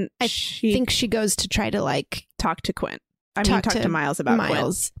then I she think she goes to try to like talk to Quint. Talk to Miles about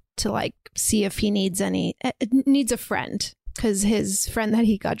Miles to like see if he needs a friend, because his friend that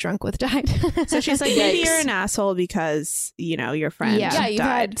he got drunk with died. So she's like, maybe Yikes. you're an asshole because, your friend Yeah. You've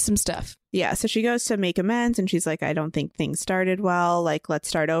died. had some stuff. Yeah, so she goes to make amends and she's like, I don't think things started well. Like, let's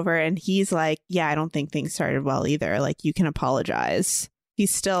start over. And he's like, yeah, I don't think things started well either. Like, you can apologize.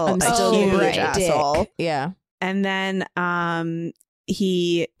 He's still I'm a still huge a dick. asshole. Yeah. And then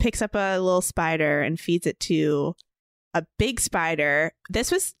he picks up a little spider and feeds it to a big spider.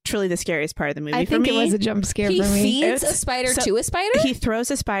 This was truly the scariest part of the movie I for think me. it was a jump scare He for me. feeds a It's- spider so to a spider? He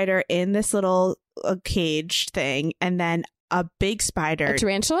throws a spider in this little cage thing, and then a big spider, A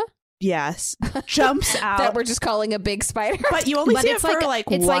tarantula? yes, jumps out. That we're just calling a big spider? But you only But see it it's for like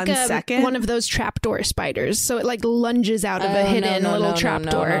like it's 1 like a, second. one of those trapdoor spiders. So it like lunges out of a hidden little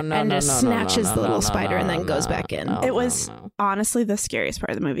trapdoor and just snatches the little spider and then goes back in. It was honestly the scariest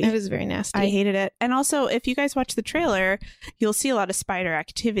part of the movie. It was very nasty. I hated it. And also, if you guys watch the trailer, you'll see a lot of spider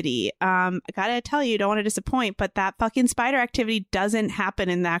activity. I gotta tell you, don't want to disappoint, but that fucking spider activity doesn't happen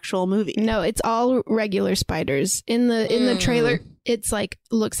in the actual movie. No, it's all regular spiders. In the trailer, it's like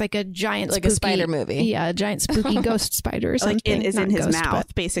looks like a giant Like a spooky- spider movie. Yeah, a giant spooky ghost spider or something. Like it is Not in his ghost, mouth,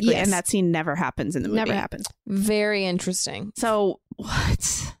 but basically, yes. and that scene never happens in the movie. never happens. Very interesting. So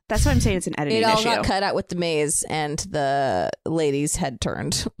what? That's what I'm saying. It's an editing It all issue. got cut out with the maze and the lady's head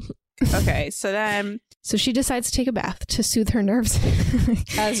turned. Okay, so then So she decides to take a bath to soothe her nerves.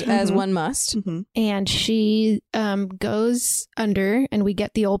 As one must. And she goes under, and we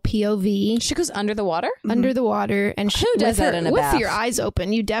get the old POV She goes under the water? under the water. And she, Who does with that her- in a with bath? your eyes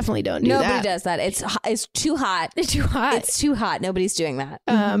open? You definitely don't do Nobody that. does that. It's too hot. It's too hot. It's too hot. Nobody's doing that.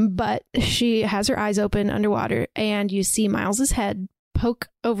 But she has her eyes open underwater, and you see Miles's head poke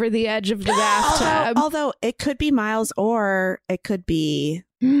over the edge of the bathtub. although it could be Miles or it could be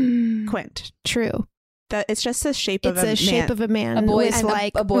Quint. True. That it's just the shape It's of a a shape man. of a man A boy's-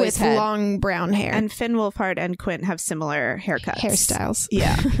 with a boy's with head. long brown hair And Finn Wolfhard and Quint have similar haircuts. hairstyles.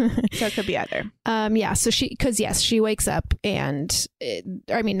 Yeah. So it could be either. Yeah. So she wakes up and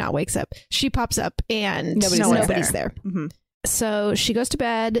not wakes up. She pops up and Nobody's there. Mm-hmm. So she goes to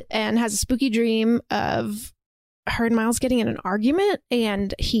bed and has a spooky dream of her and Miles getting in an argument,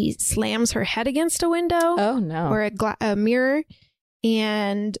 and he slams her head against a window Oh, no. or a mirror,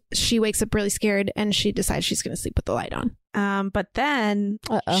 and she wakes up really scared, and she decides she's going to sleep with the light on. But then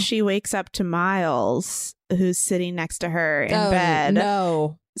she wakes up to Miles, who's sitting next to her in bed.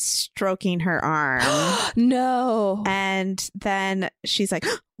 No. Stroking her arm. No. And then she's like,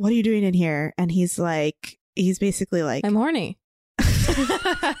 what are you doing in here? And he's basically like, I'm horny.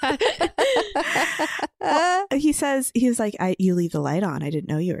 He was like, you leave the light on. I didn't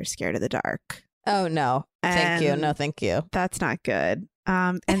know you were scared of the dark. Oh, no. Thank you. No, thank you. That's not good.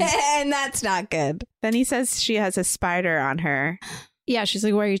 And that's not good. Then he says she has a spider on her. Yeah, she's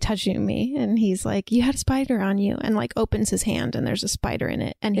like, why are you touching me? And he's like, you had a spider on you, and like opens his hand, and there's a spider in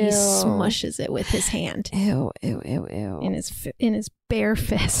it, and he smushes it with his hand. Ew. In his bare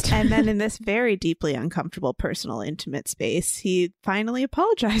fist. And then in this very deeply uncomfortable, personal, intimate space, he finally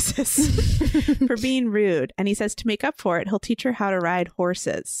apologizes for being rude. And he says to make up for it, he'll teach her how to ride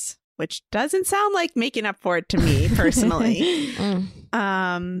horses, which doesn't sound like making up for it to me personally.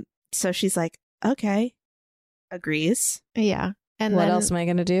 So she's like, okay, agrees. Yeah. And what then else am I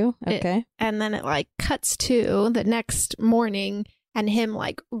going to do? Okay. And then it like cuts to the next morning and him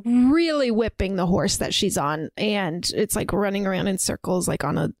like really whipping the horse that she's on. And it's like running around in circles, like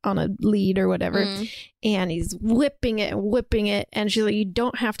on a lead or whatever. And he's whipping it. And she's like, you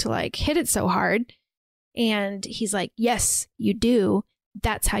don't have to like hit it so hard. And he's like, yes, you do.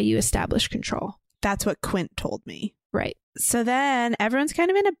 That's how you establish control. That's what Quint told me. Right. So then everyone's kind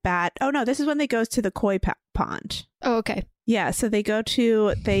of in a bad. Oh, no, this is when they go to the koi pond. Oh, okay. Yeah, so they go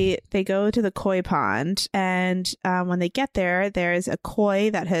to the koi pond, and when they get there, there's a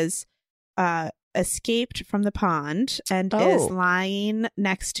koi that has escaped from the pond and is lying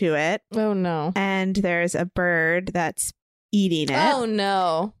next to it. Oh no! And there's a bird that's eating it. Oh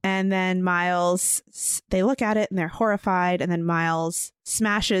no! And then Miles, they look at it and they're horrified, and then Miles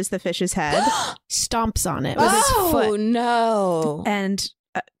smashes the fish's head, stomps on it with his foot. Oh no! And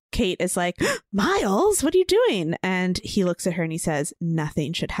Kate is like, Miles, what are you doing? And he looks at her and he says,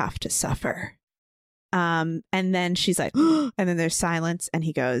 nothing should have to suffer. And then she's like, and then there's silence, and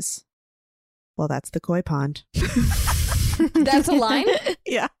he goes, well, that's the koi pond. That's a line?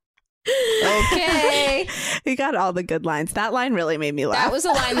 Yeah. Okay. He got all the good lines. That line really made me laugh. That was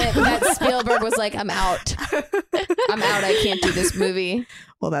a line that Spielberg was like, I'm out. I can't do this movie.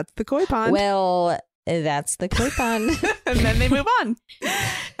 Well, that's the koi pond. Well, that's the koi pond. And then they move on.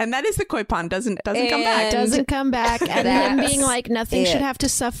 And that is the koi pond. Doesn't come back. Doesn't come back. And him being like, nothing should have to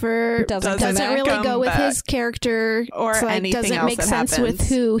suffer. Doesn't really go with his character. Or like, anything doesn't else make that sense happens. with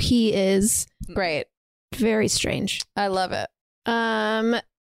who he is. Right. Very strange. I love it.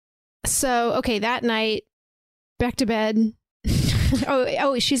 So, okay, that night, back to bed.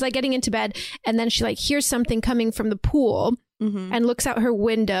 oh, she's like getting into bed, and then she like hears something coming from the pool and looks out her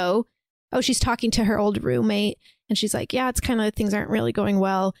window. Oh, she's talking to her old roommate, and she's like, yeah, it's kind of, things aren't really going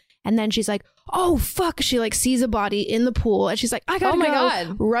well. And then she's like, oh, fuck. She like sees a body in the pool, and she's like, I gotta go.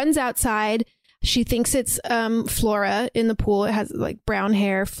 God. Runs outside. She thinks it's Flora in the pool. It has like brown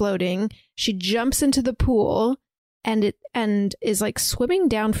hair floating. She jumps into the pool and is like swimming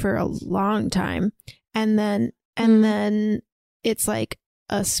down for a long time. And then it's like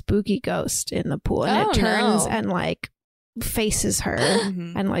a spooky ghost in the pool, and it turns and like faces her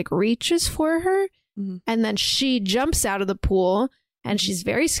and like reaches for her. And then she jumps out of the pool, and she's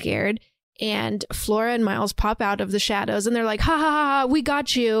very scared. And Flora and Miles pop out of the shadows, and they're like, ha ha ha, we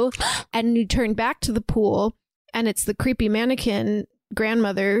got you. And you turn back to the pool, and it's the creepy mannequin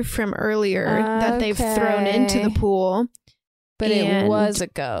grandmother from earlier that they've thrown into the pool. But it was a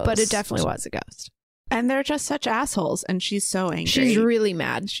ghost. But it definitely was a ghost. And they're just such assholes, and she's so angry. She's really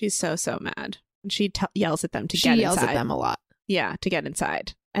mad. She's so mad. And she yells at them to she get yells inside. at them a lot. Yeah, to get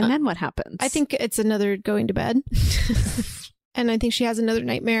inside. And then what happens? I think it's another going to bed. And I think she has another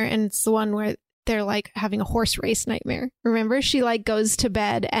nightmare, and it's the one where they're like having a horse race nightmare. Remember, she like goes to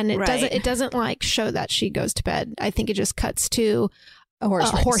bed, and it doesn't like show that she goes to bed. I think it just cuts to a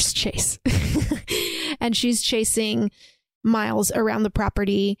horse chase. And she's chasing Miles around the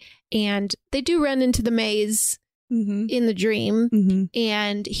property, and they do run into the maze in the dream,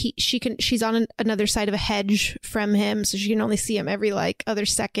 and she's on another side of a hedge from him, so she can only see him every like other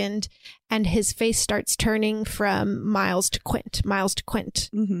second, and his face starts turning from Miles to Quint.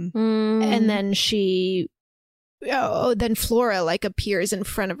 And then then Flora like appears in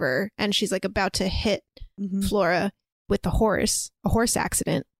front of her, and she's like about to hit Flora with a horse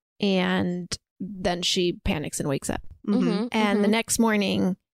accident, and then she panics and wakes up. And the next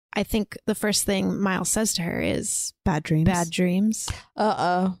morning, I think the first thing Miles says to her is bad dreams.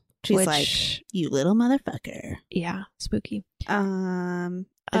 She's like, you little motherfucker. Yeah, spooky. Is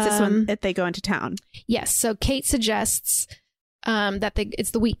this when they go into town? Yes. So Kate suggests that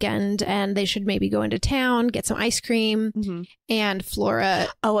it's the weekend and they should maybe go into town, get some ice cream. Mm-hmm. And Flora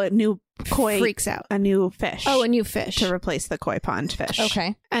a new koi freaks out. A new fish. Oh, a new fish. To replace the koi pond fish.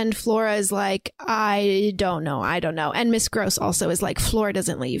 Okay. And Flora is like, I don't know. And Miss Gross also is like, Flora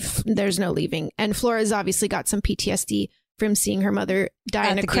doesn't leave. There's no leaving. And Flora's obviously got some PTSD from seeing her mother die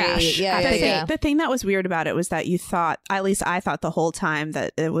in a crash. The thing that was weird about it was that you thought, at least I thought the whole time,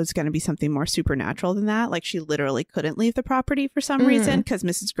 that it was going to be something more supernatural than that. Like she literally couldn't leave the property for some reason because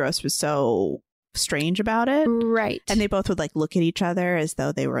Mrs. Gross was so strange about it. Right. And they both would like look at each other as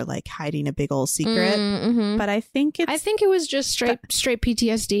though they were like hiding a big old secret. Mm-hmm. But I think it was just straight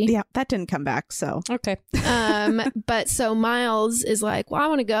PTSD. Yeah, that didn't come back. So okay. But so Miles is like, well, I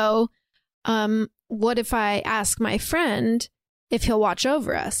want to go. What if I ask my friend if he'll watch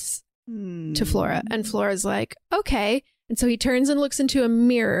over us? To Flora. And Flora's like, okay. And so he turns and looks into a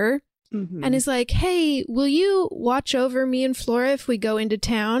mirror and is like, hey, will you watch over me and Flora if we go into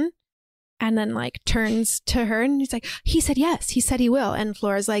town? And then like turns to her and he's like, he said yes. He said he will. And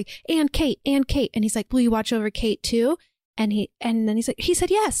Flora's like, and Kate. And he's like, will you watch over Kate too? And then he's like, he said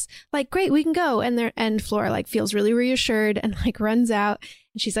yes. Like, great, we can go. And Flora like feels really reassured and like runs out.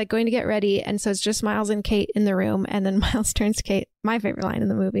 And she's like going to get ready. And so it's just Miles and Kate in the room. And then Miles turns to Kate, my favorite line in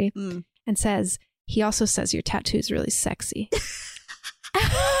the movie, and says, he also says your tattoo's really sexy.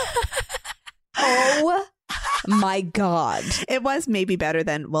 Oh my God. It was maybe better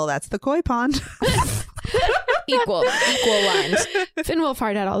than, well, that's the koi pond. Equal lines. Finn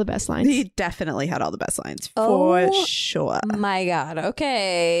Wolfhard had all the best lines. He definitely had all the best lines for sure. My God.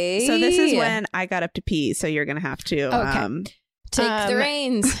 Okay. So this is when I got up to pee. So you're going to have to take the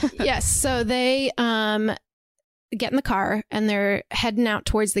reins. Yes. So they get in the car and they're heading out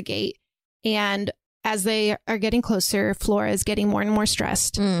towards the gate. And as they are getting closer, Flora is getting more and more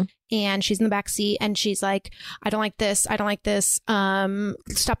stressed. And she's in the back seat and she's like, I don't like this. Stop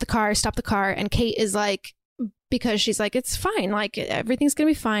the car. And Kate is like, because she's like, it's fine. Like everything's going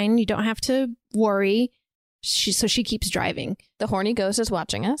to be fine. You don't have to worry. So she keeps driving. The horny ghost is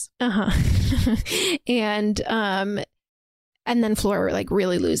watching us. And then Flora like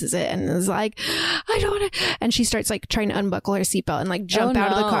really loses it and is like, I don't want to. And she starts like trying to unbuckle her seatbelt and like jump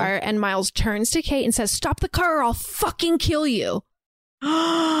out of the car. And Miles turns to Kate and says, stop the car or I'll fucking kill you.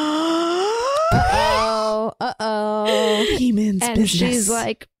 Uh-oh. Demon's and business. She's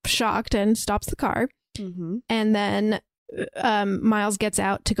like shocked and stops the car. And then Miles gets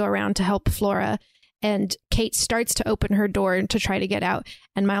out to go around to help Flora. And Kate starts to open her door to try to get out.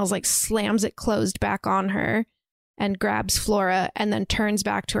 And Miles like slams it closed back on her and grabs Flora and then turns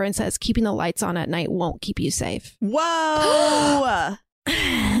back to her and says, keeping the lights on at night won't keep you safe. Whoa.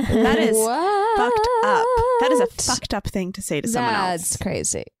 That is fucked up. That is a fucked up thing to say to someone else. That's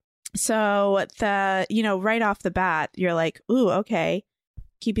crazy. So right off the bat, you're like, ooh, okay.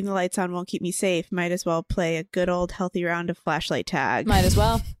 Keeping the lights on won't keep me safe. Might as well play a good old healthy round of flashlight tag. Might as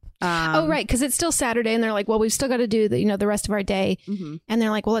well. Oh, right. Because it's still Saturday and they're like, well, we've still got to do the rest of our day. And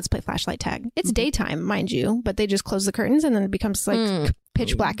they're like, well, let's play flashlight tag. It's daytime, mind you, but they just close the curtains and then it becomes like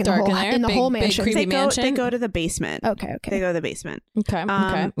pitch black in dark the whole mansion. They go to the basement. Okay. They go to the basement.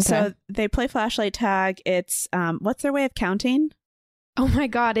 Okay. So they play flashlight tag. It's what's their way of counting? Oh my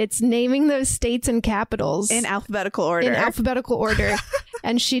God, it's naming those states and capitals in alphabetical order.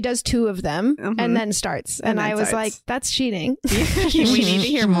 And she does 2 of them and then starts. And I was like, that's cheating. We need to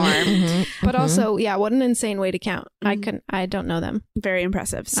hear more. But also, yeah, what an insane way to count. I don't know them. Very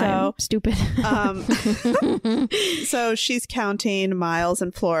impressive. So I'm stupid. So she's counting. Miles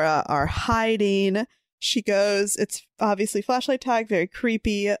and Flora are hiding. She goes, it's obviously flashlight tag, very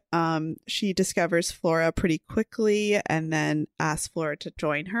creepy. She discovers Flora pretty quickly and then asks Flora to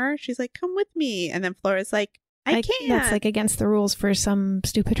join her. She's like, come with me. And then Flora's like, I can't. That's like against the rules for some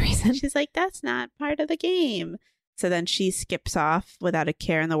stupid reason. She's like, that's not part of the game. So then she skips off without a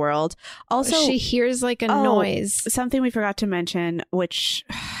care in the world. Also, she hears like a noise. Something we forgot to mention, which,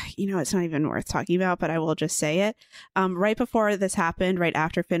 it's not even worth talking about, but I will just say it. Right before this happened, right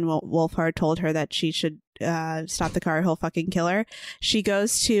after Finn Wolfhard told her that she should stop the car, he'll fucking kill her, she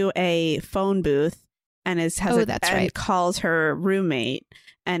goes to a phone booth and calls her roommate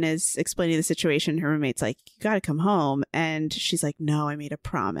and is explaining the situation. Her roommate's like, you got to come home. And she's like, no, I made a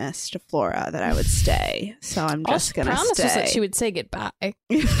promise to Flora that I would stay. So I'm just going to stay. Promise was that she would say goodbye.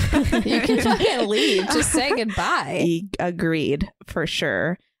 You can fucking leave. Just say goodbye. He agreed for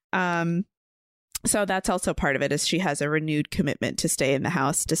sure. So that's also part of it, is she has a renewed commitment to stay in the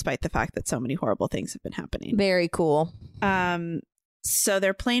house despite the fact that so many horrible things have been happening. Very cool. So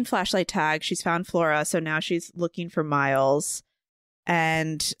they're playing flashlight tag. She's found Flora. So now she's looking for Miles.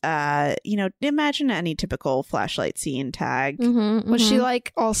 And, imagine any typical flashlight scene tag. Well, she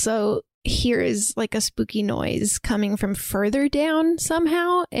like also hears like a spooky noise coming from further down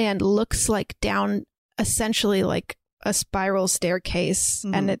somehow and looks like down essentially like a spiral staircase.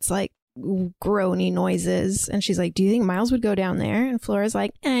 And it's like groany noises. And she's like, do you think Miles would go down there? And Flora's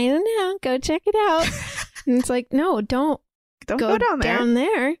like, I don't know. Go check it out. And it's like, no, don't go down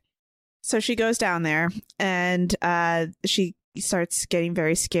there. So she goes down there and she starts getting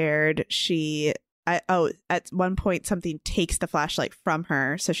very scared. At one point something takes the flashlight from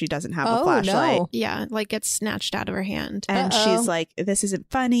her, so she doesn't have a flashlight. No. Yeah, like gets snatched out of her hand. And she's like, this isn't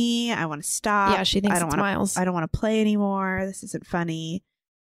funny. I want to stop. Yeah, she thinks it's Miles. I don't want to play anymore. This isn't funny.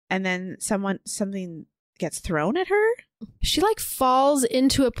 And then something gets thrown at her. She like falls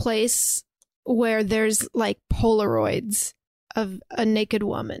into a place where there's like Polaroids of a naked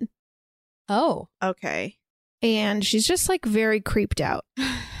woman. Oh. Okay. And she's just like very creeped out.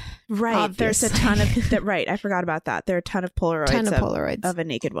 Right. Obvious. There's a ton of that. Right. I forgot about that. There are a ton of Polaroids of a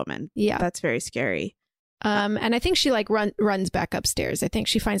naked woman. Yeah. That's very scary. And I think she like runs back upstairs. I think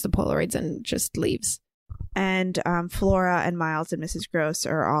she finds the Polaroids and just leaves. And Flora and Miles and Mrs. Gross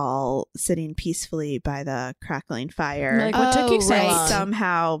are all sitting peacefully by the crackling fire. Like, what took you so long?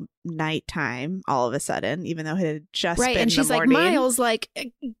 Somehow nighttime all of a sudden, even though it had just been and she's the morning. like, Miles, like,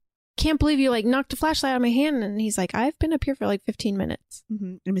 can't believe you like knocked a flashlight out of my hand. And he's like, I've been up here for like 15 minutes.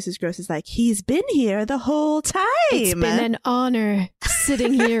 And Mrs. Gross is like, he's been here the whole time. It's been an honor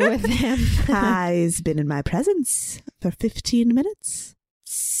sitting here with him. He's been in my presence for 15 minutes.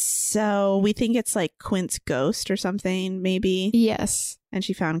 So we think it's like Quint's ghost or something, maybe. Yes. And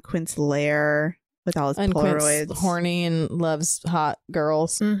she found Quint's lair with all his Polaroids. Quint's horny and loves hot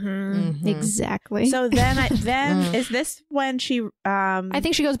girls. Exactly. So then is this when she I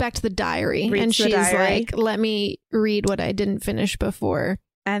think she goes back to the diary and she's like, let me read what I didn't finish before.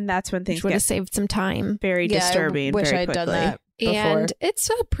 And that's when things would get have saved some time. Very disturbing. I wish very I'd quickly. done that before. And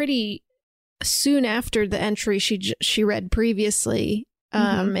it's pretty soon after the entry she read previously.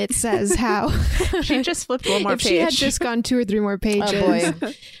 It says how she just flipped one more if page. she had just gone 2 or 3 more pages, oh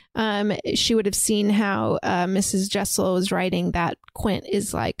boy. She would have seen how Mrs. Jessel was writing that Quint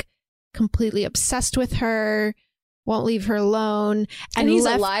is like completely obsessed with her, won't leave her alone, and he's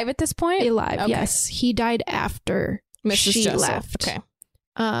alive at this point. Alive, okay. yes. He died after Mrs. she Jessel. left. Okay.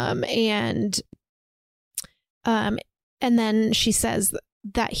 And then she says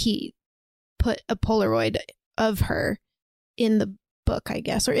that he put a Polaroid of her in the book, I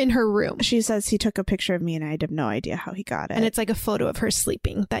guess, or in her room. She says he took a picture of me and I have no idea how he got it. And it's like a photo of her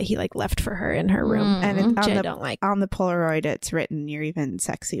sleeping that he like left for her in her room. And which I don't like. On the Polaroid, it's written, "You're even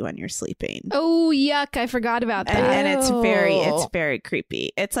sexy when you're sleeping." Oh, yuck. I forgot about that. And it's very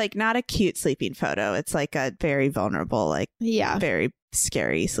creepy. It's like not a cute sleeping photo. It's like a very vulnerable, like very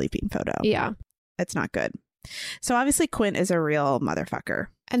scary sleeping photo. Yeah. It's not good. So obviously Quint is a real motherfucker.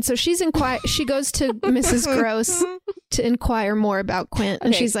 And so she goes to Mrs. Gross to inquire more about Quint.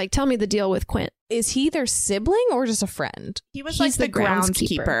 And she's like, tell me the deal with Quint. Is he their sibling or just a friend? He was like the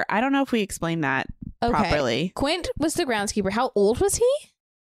groundskeeper. I don't know if we explained that properly. Quint was the groundskeeper. How old was he?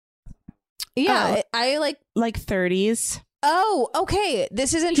 Yeah, I like 30s. Oh, okay.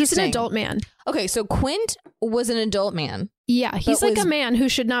 This is interesting. He's an adult man. Okay, so Quint was an adult man. Yeah, he's like a man who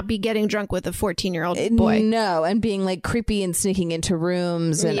should not be getting drunk with a 14-year-old boy. No, and being like creepy and sneaking into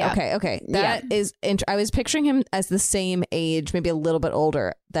rooms. And okay. That is. I was picturing him as the same age, maybe a little bit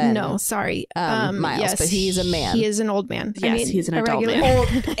older than. No, sorry, Miles. yes, but he's a man. He is an old man. Yes, he's an adult man. Old,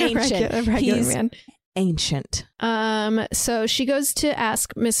 ancient. a regular man. Ancient. So she goes to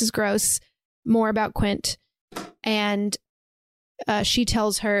ask Mrs. Gross more about Quint, and she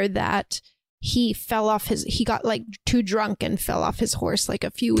tells her that he got like too drunk and fell off his horse like a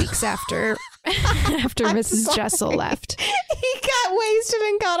few weeks after Mrs. Jessel left. He got wasted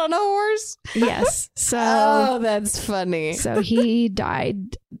and got on a horse. Yes. So that's funny. So he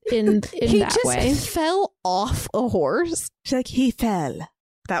died in that way. He just fell off a horse. She's like, he fell.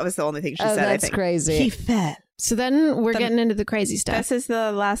 That was the only thing she said. That's I think. crazy. He fell. So then we're getting into the crazy stuff. This is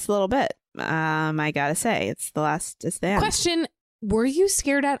the last little bit. I gotta say, it's the end. Question. Were you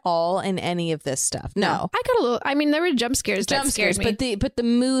scared at all in any of this stuff? No. I got a little. I mean, there were jump scares. That scared me. but the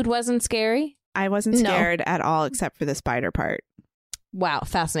mood wasn't scary. I wasn't scared at all, except for the spider part. Wow,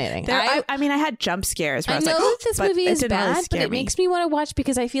 fascinating. I mean, I had jump scares. Where I I was know like, that this movie is bad, really but it makes me want to watch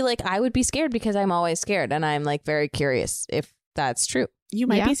because I feel like I would be scared because I'm always scared, and I'm like very curious if that's true. You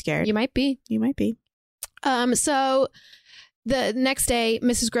might be scared. You might be. You might be. So the next day,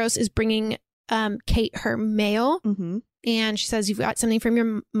 Mrs. Gross is bringing Kate her mail. Mm-hmm. and she says, "You've got something from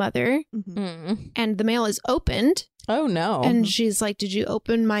your mother." And the mail is opened. Oh, no. And she's like, "Did you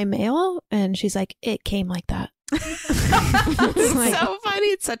open my mail?" And she's like, "It came like that." It's like, so funny.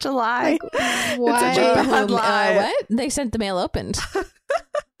 It's such a lie. Why? It's such a bad lie. What? They sent the mail opened.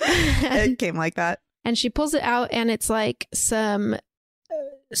 It came like that. And she pulls it out, and it's like some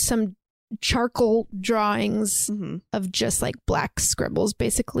charcoal drawings of just like black scribbles,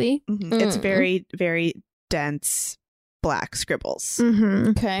 basically. It's very, very dense black scribbles.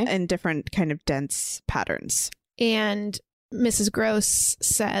 Okay. And different kind of dense patterns. And Mrs. Gross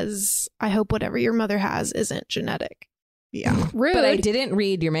says, "I hope whatever your mother has isn't genetic." Yeah. Rude. But I didn't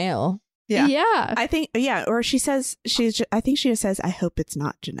read your mail. Yeah. Yeah. I think, or she says, I think she just says, "I hope it's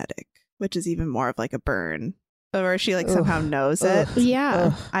not genetic," which is even more of like a burn. Or she like somehow knows it.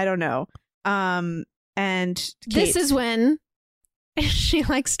 Yeah. I don't know. And this is when she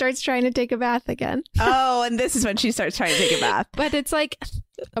like starts trying to take a bath again. Oh, and this is when she starts trying to take a bath. But it's like,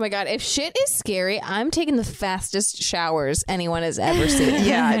 oh my God, if shit is scary, I'm taking the fastest showers anyone has ever seen.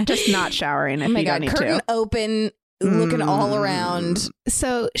 Yeah, just not showering if Oh my you God, don't need curtain to. open, looking all around.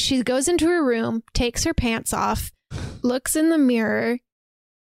 so she goes into her room, takes her pants off, looks in the mirror,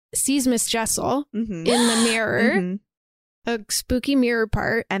 sees Miss Jessel in the mirror, a spooky mirror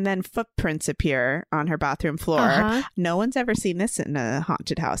part. And then footprints appear on her bathroom floor. No one's ever seen this in a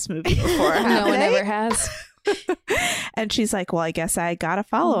haunted house movie before. No one ever has. And she's like, "Well, I guess I gotta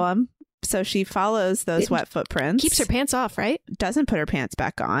follow them." So she follows those wet footprints. Keeps her pants off, right? Doesn't put her pants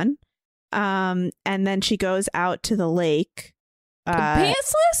back on. And then she goes out to the lake.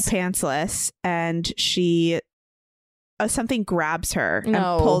 Pantsless. And she... something grabs her and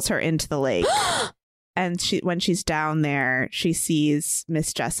pulls her into the lake. And when she's down there, she sees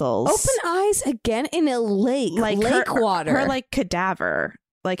Miss Jessel's... Open eyes again in a lake. Like lake water. Her like cadaver.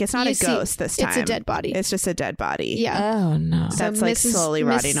 Like, it's not a ghost this time. It's a dead body. It's just a dead body. Yeah. Oh, no. That's like slowly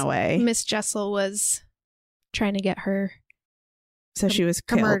rotting away. Miss Jessel was trying to get her... So she was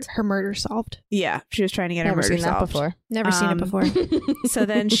killed. Her murder solved. Yeah. She was trying to get her murder solved. Never seen it before. So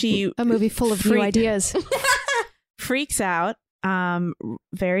then she... A movie full of new ideas. Freaks out.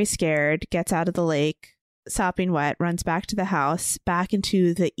 Very scared. Gets out of the lake. Sopping wet. Runs back to the house. Back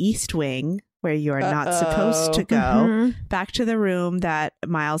into the East Wing, where you are not supposed to go. Back to the room that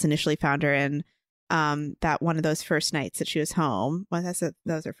Miles initially found her in. That one of those first nights that she was home. Well, that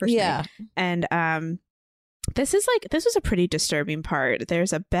was her first night. And this was a pretty disturbing part.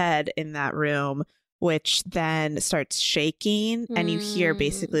 There's a bed in that room which then starts shaking, and you hear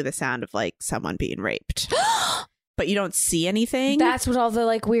basically the sound of like someone being raped. But you don't see anything. That's what all the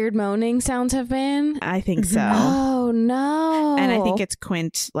like weird moaning sounds have been. I think so. Oh no! And I think it's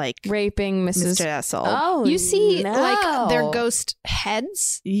Quint like raping Mrs. Jessel. Oh, you see like their ghost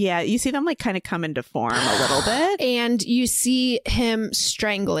heads. Yeah, you see them like kind of come into form a little bit, and you see him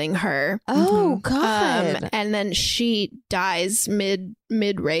strangling her. Oh God! And then she dies mid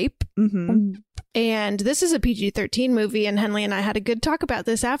rape. And this is a PG-13 movie, and Henley and I had a good talk about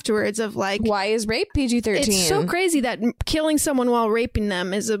this afterwards of like, why is rape PG-13? It's so crazy that killing someone while raping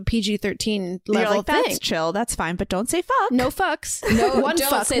them is a PG-13 level like, thing. That's chill, that's fine, but don't say fuck. No fucks. No, one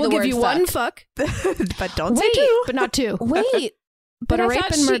fuck. We'll give you one fuck. But don't say two. But not two. Wait. But a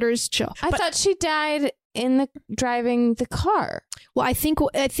rape and murder is chill. I thought she died in the driving the car. Well, I think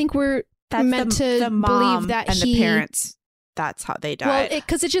we're meant to the mom believe that and the parents. That's how they died. Well,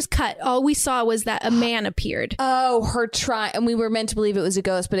 because it just cut. All we saw was that a man appeared. Oh, her and we were meant to believe it was a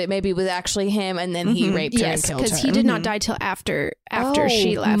ghost, but it maybe was actually him, and then he raped her and killed her. Because he did not die till after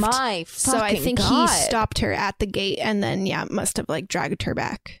she left. My so I think God. he stopped her at the gate, and then must have like dragged her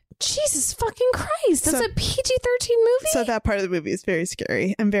back. Jesus fucking Christ! That's a PG-13 movie. So that part of the movie is very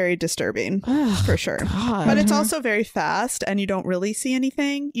scary and very disturbing, for sure. God. But it's also very fast, and you don't really see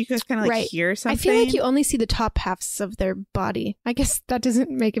anything. You just kind of like hear something. I feel like you only see the top halves of their body. I guess that doesn't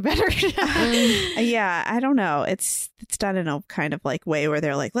make it better. Yeah, I don't know. It's done in a kind of like way where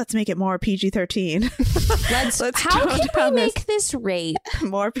they're like, let's make it more PG-13. Let's how can we make this rape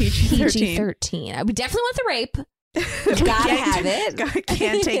more PG-13? PG-13. We definitely want the rape. Gotta have it.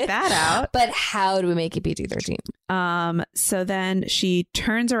 Can't take that out. But how do we make it PG-13? So then she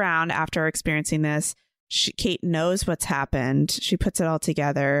turns around after experiencing this. Kate knows what's happened. She puts it all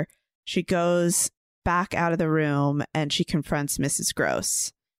together. She goes back out of the room and she confronts Mrs.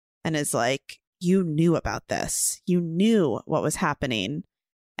 Gross and is like, you knew about this. You knew what was happening.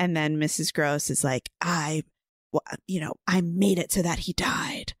 And then Mrs. Gross is like, I made it so that he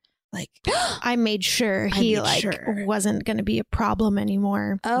died. Like, I made sure he wasn't going to be a problem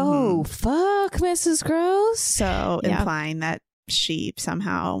anymore. Oh, fuck, Mrs. Gross. So implying that she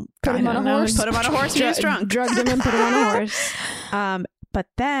somehow Put him on a horse. Put him on a horse. He was drunk. Drugged him and put him on a horse. But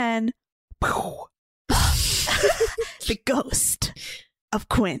then the ghost of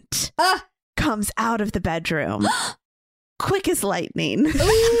Quint comes out of the bedroom, quick as lightning.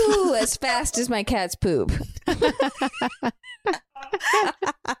 Ooh, as fast as my cat's poop.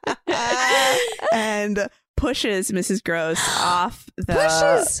 And pushes Mrs. Gross off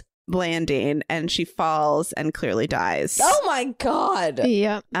the landing, and she falls and clearly dies. Oh my God.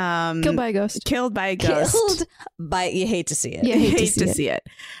 Yep. Killed by a ghost. Killed by a ghost. Killed by, you hate to see it. Yeah, You hate to see it.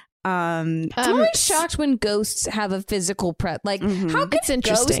 I'm always shocked when ghosts have a physical like, how can It's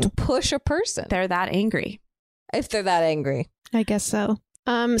interesting. ghost push a person? They're that angry. If they're that angry. I guess so.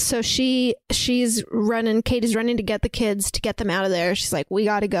 So she's running. Kate is running to get the kids, to get them out of there. She's like, we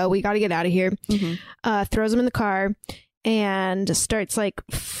gotta go. We gotta get out of here. Throws them in the car and starts like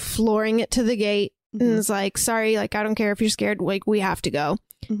flooring it to the gate. And is like, sorry, like, I don't care if you're scared. Like, we have to go.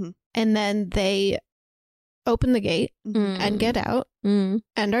 And then they open the gate and get out and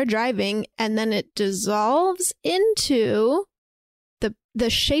are driving. And then it dissolves into the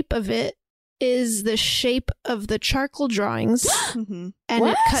shape of it is the shape of the charcoal drawings. And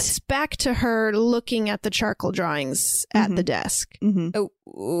What? it cuts back to her looking at the charcoal drawings at the desk.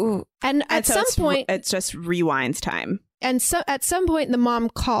 Oh, And at so some it's point, it's just rewinds time. and so at some point, the mom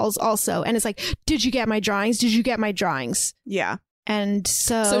calls also and is like, did you get my drawings? Did you get my drawings? Yeah. And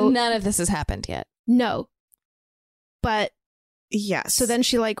so none of this has happened yet. no. But Yes. so then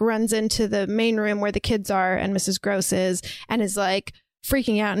she like runs into the main room where the kids are and Mrs. Gross is, and is like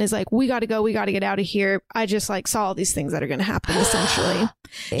freaking out and is like, we got to go. We got to get out of here. I just like saw all these things that are going to happen essentially.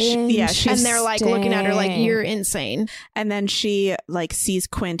 And they're like looking at her like, you're insane. And then she like sees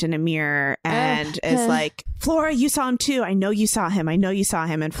Quint in a mirror and is like, Flora, you saw him too. I know you saw him. I know you saw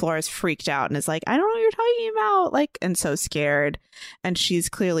him. And Flora's freaked out and is like, I don't know what you're talking about. Like, and so scared. And she's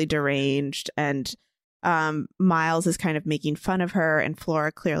clearly deranged. And Miles is kind of making fun of her, and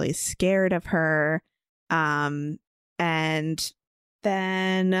Flora clearly scared of her. And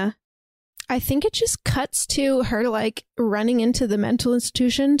then I think it just cuts to her like running into the mental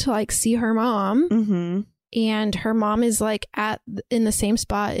institution to like see her mom. And her mom is like in the same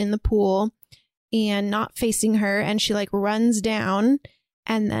spot in the pool and not facing her. And she like runs down,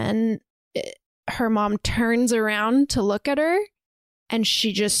 and then her mom turns around to look at her, and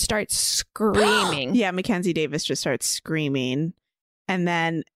she just starts screaming. yeah, Mackenzie Davis just starts screaming, and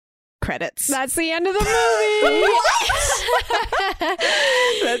then credits. That's the end of the movie.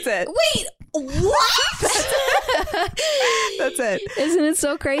 That's it. Wait, what? That's it. Isn't it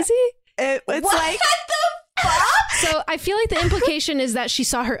so crazy? It's What like the fuck? So I feel like the implication is that she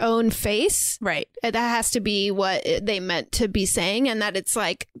saw her own face. right. That has to be what they meant to be saying, and that it's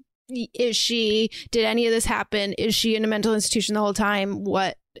like, did any of this happen? Is she in a mental institution the whole time?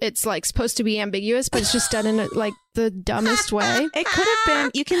 What? It's like supposed to be ambiguous, but it's just done in like the dumbest way. It could have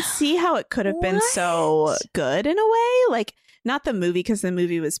been, you can see how it could have been so good in a way. Like, not the movie, because the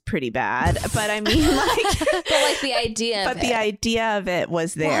movie was pretty bad, but I mean, like, But like the idea of but the idea of it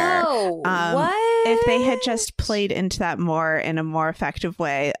was there. Whoa, what? If they had just played into that more in a more effective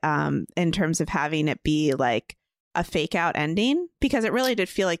way, in terms of having it be like a fake out ending, because it really did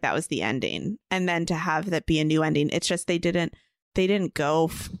feel like that was the ending, and then to have that be a new ending, it's just they didn't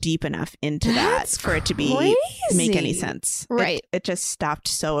go deep enough into That's that for it to be make any crazy. sense. Right. It just stopped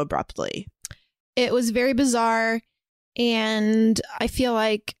so abruptly. It was very bizarre, and I feel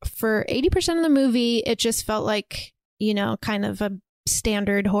like for 80% of the movie, it just felt like, you know, kind of a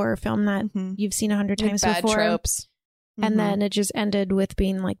standard horror film that you've seen 100 times bad before. tropes. And then it just ended with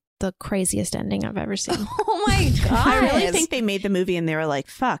being like the craziest ending I've ever seen. Oh my god! I really think they made the movie and they were like,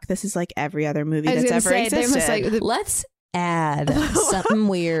 "Fuck, this is like every other movie I was that's gonna ever say, they must, existed." like, Let's add something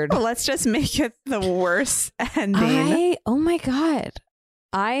weird. Let's just make it the worst ending. Oh my god!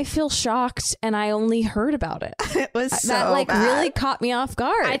 I feel shocked, and I only heard about it. It was so That like bad. really caught me off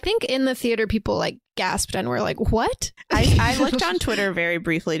guard. I think in the theater, people like gasped and were like, what? I looked on Twitter very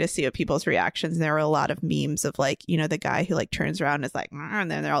briefly to see what people's reactions, and there were a lot of memes of like, you know, the guy who like turns around and is like, and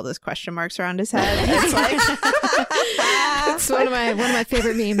then there are all those question marks around his head. It's like It's one of my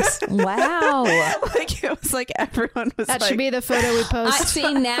favorite memes. Wow. like it was like everyone was That like, should be the photo we post.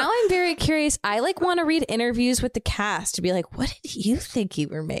 See, now I'm very curious. I like want to read interviews with the cast to be like, what did you think you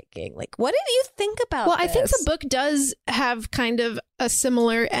were making? Like, what did you think about Well, I think the this? book does have kind of a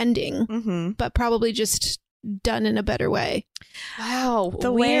similar ending, but probably just done in a better way. Wow.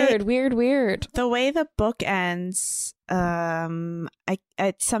 The weird. the way the book ends,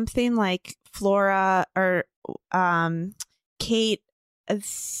 it's something like Flora or Kate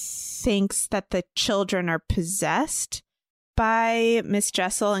thinks that the children are possessed by Miss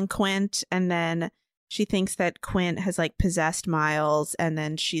Jessel and Quint, and then she thinks that Quint has like possessed Miles, and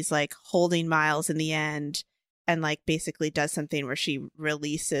then she's like holding Miles in the end and like basically does something where she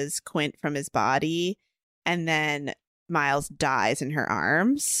releases Quint from his body, and then Miles dies in her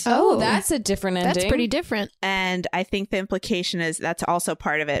arms. Oh, that's a different ending. That's pretty different. And I think the implication is that's also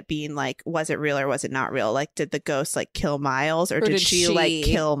part of it being like, was it real or was it not real? Like, did the ghost like kill Miles, or did she like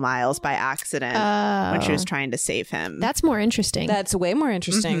kill Miles by accident when she was trying to save him? That's more interesting. That's way more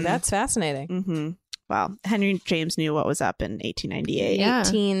interesting. Mm-hmm. That's fascinating. Mm-hmm. Well, Henry James knew what was up in 1898. Yeah.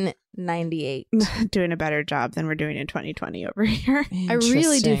 1898. Doing a better job than we're doing in 2020 over here. I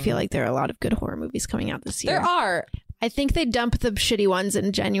really do feel like there are a lot of good horror movies coming out this year. There are. I think they dump the shitty ones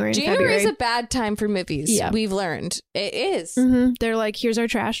in January and January February. is a bad time for movies. Yeah. We've learned. It is. Mm-hmm. They're like, here's our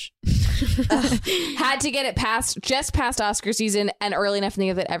trash. Had to get it just past Oscar season and early enough in the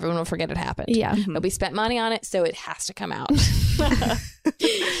year that everyone will forget it happened. Yeah. But we spent money on it, so it has to come out.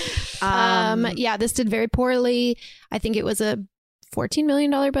 Yeah, this did very poorly. I think it was a $14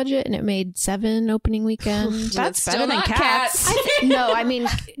 million budget and it made 7 opening weekends. That's Still better than not Cats. No, I mean,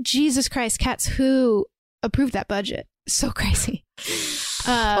 Jesus Christ, Cats, who approved that budget? So crazy.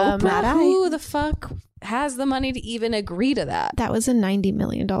 Oprah, who the fuck has the money to even agree to that? That was a $90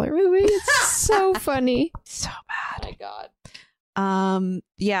 million movie. It's so funny. So bad. Oh my God.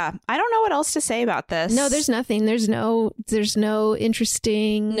 Yeah, I don't know what else to say about this. No, there's nothing. There's no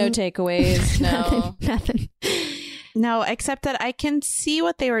interesting. No takeaways. No. Nothing. No, except that I can see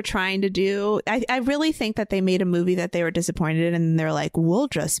what they were trying to do. I really think that they made a movie that they were disappointed in, and they're like, we'll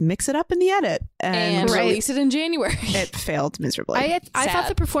just mix it up in the edit And release it in January. It failed miserably. I thought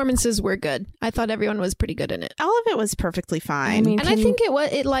the performances were good. I thought everyone was pretty good in it. All of it was perfectly fine. I mean, and I think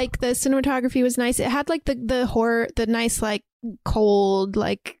it like the cinematography was nice. It had like the horror, the nice like cold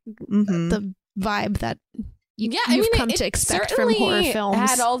like the vibe that you've come to expect from horror films.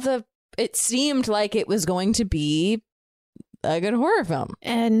 Had all the. It seemed like it was going to be a good horror film,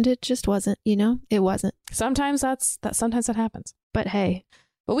 and it just wasn't. It wasn't. Sometimes sometimes that happens. But hey,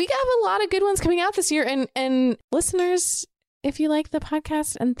 but we have a lot of good ones coming out this year, and listeners, if you like the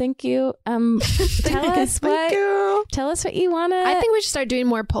podcast, and thank you, tell us what you want to. I think we should start doing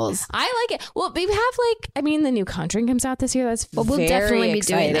more polls. I like it. Well, we have the new Conjuring comes out this year. That's we'll definitely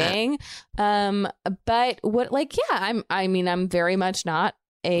exciting. Be doing that. But what I'm very much not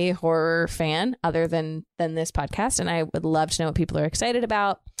a horror fan other than this podcast, and I would love to know what people are excited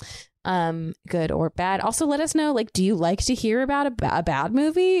about, good or bad. Also, let us know, do you like to hear about a bad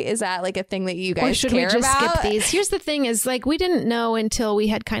movie? Is that a thing that you guys or should care we just about? skip these? Here's the thing: is we didn't know until we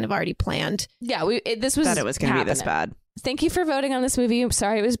had kind of already planned. Yeah, this was that it was going to be this bad. Thank you for voting on this movie. I'm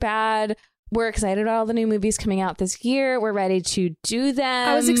sorry it was bad. We're excited about all the new movies coming out this year. We're ready to do them.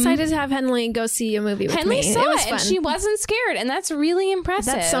 I was excited to have Henley go see a movie with me. Henley saw it was it, fun. and she wasn't scared, and that's really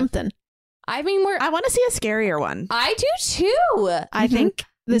impressive. That's something. I mean, I want to see a scarier one. I do too. I think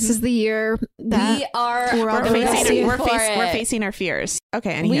this is the year that we're facing our fears.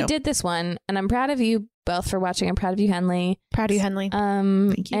 Okay, anywho. We did this one, and I'm proud of you both for watching. I'm proud of you, Henley. Proud of you, Henley.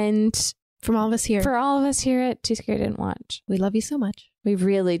 Thank you. And from all of us here, at Too Scared Didn't Watch, we love you so much. We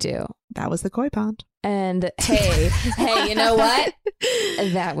really do. That was the koi pond. And hey, you know what?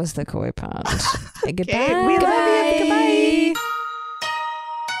 That was the koi pond. Goodbye. Okay, we love you. Goodbye.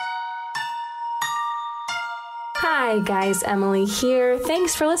 Hi guys, Emily here.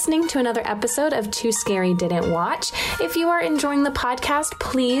 Thanks for listening to another episode of Too Scary Didn't Watch. If you are enjoying the podcast,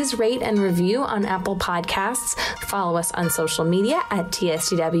 please rate and review on Apple Podcasts. Follow us on social media at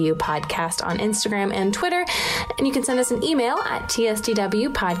TSDW Podcast on Instagram and Twitter. And you can send us an email at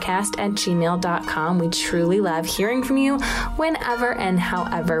tsdwpodcast@gmail.com. We truly love hearing from you whenever and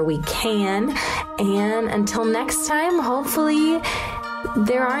however we can. And until next time, hopefully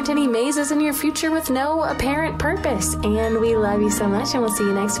there aren't any mazes in your future with no apparent purpose. And we love you so much, and we'll see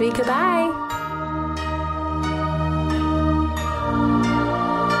you next week. Goodbye.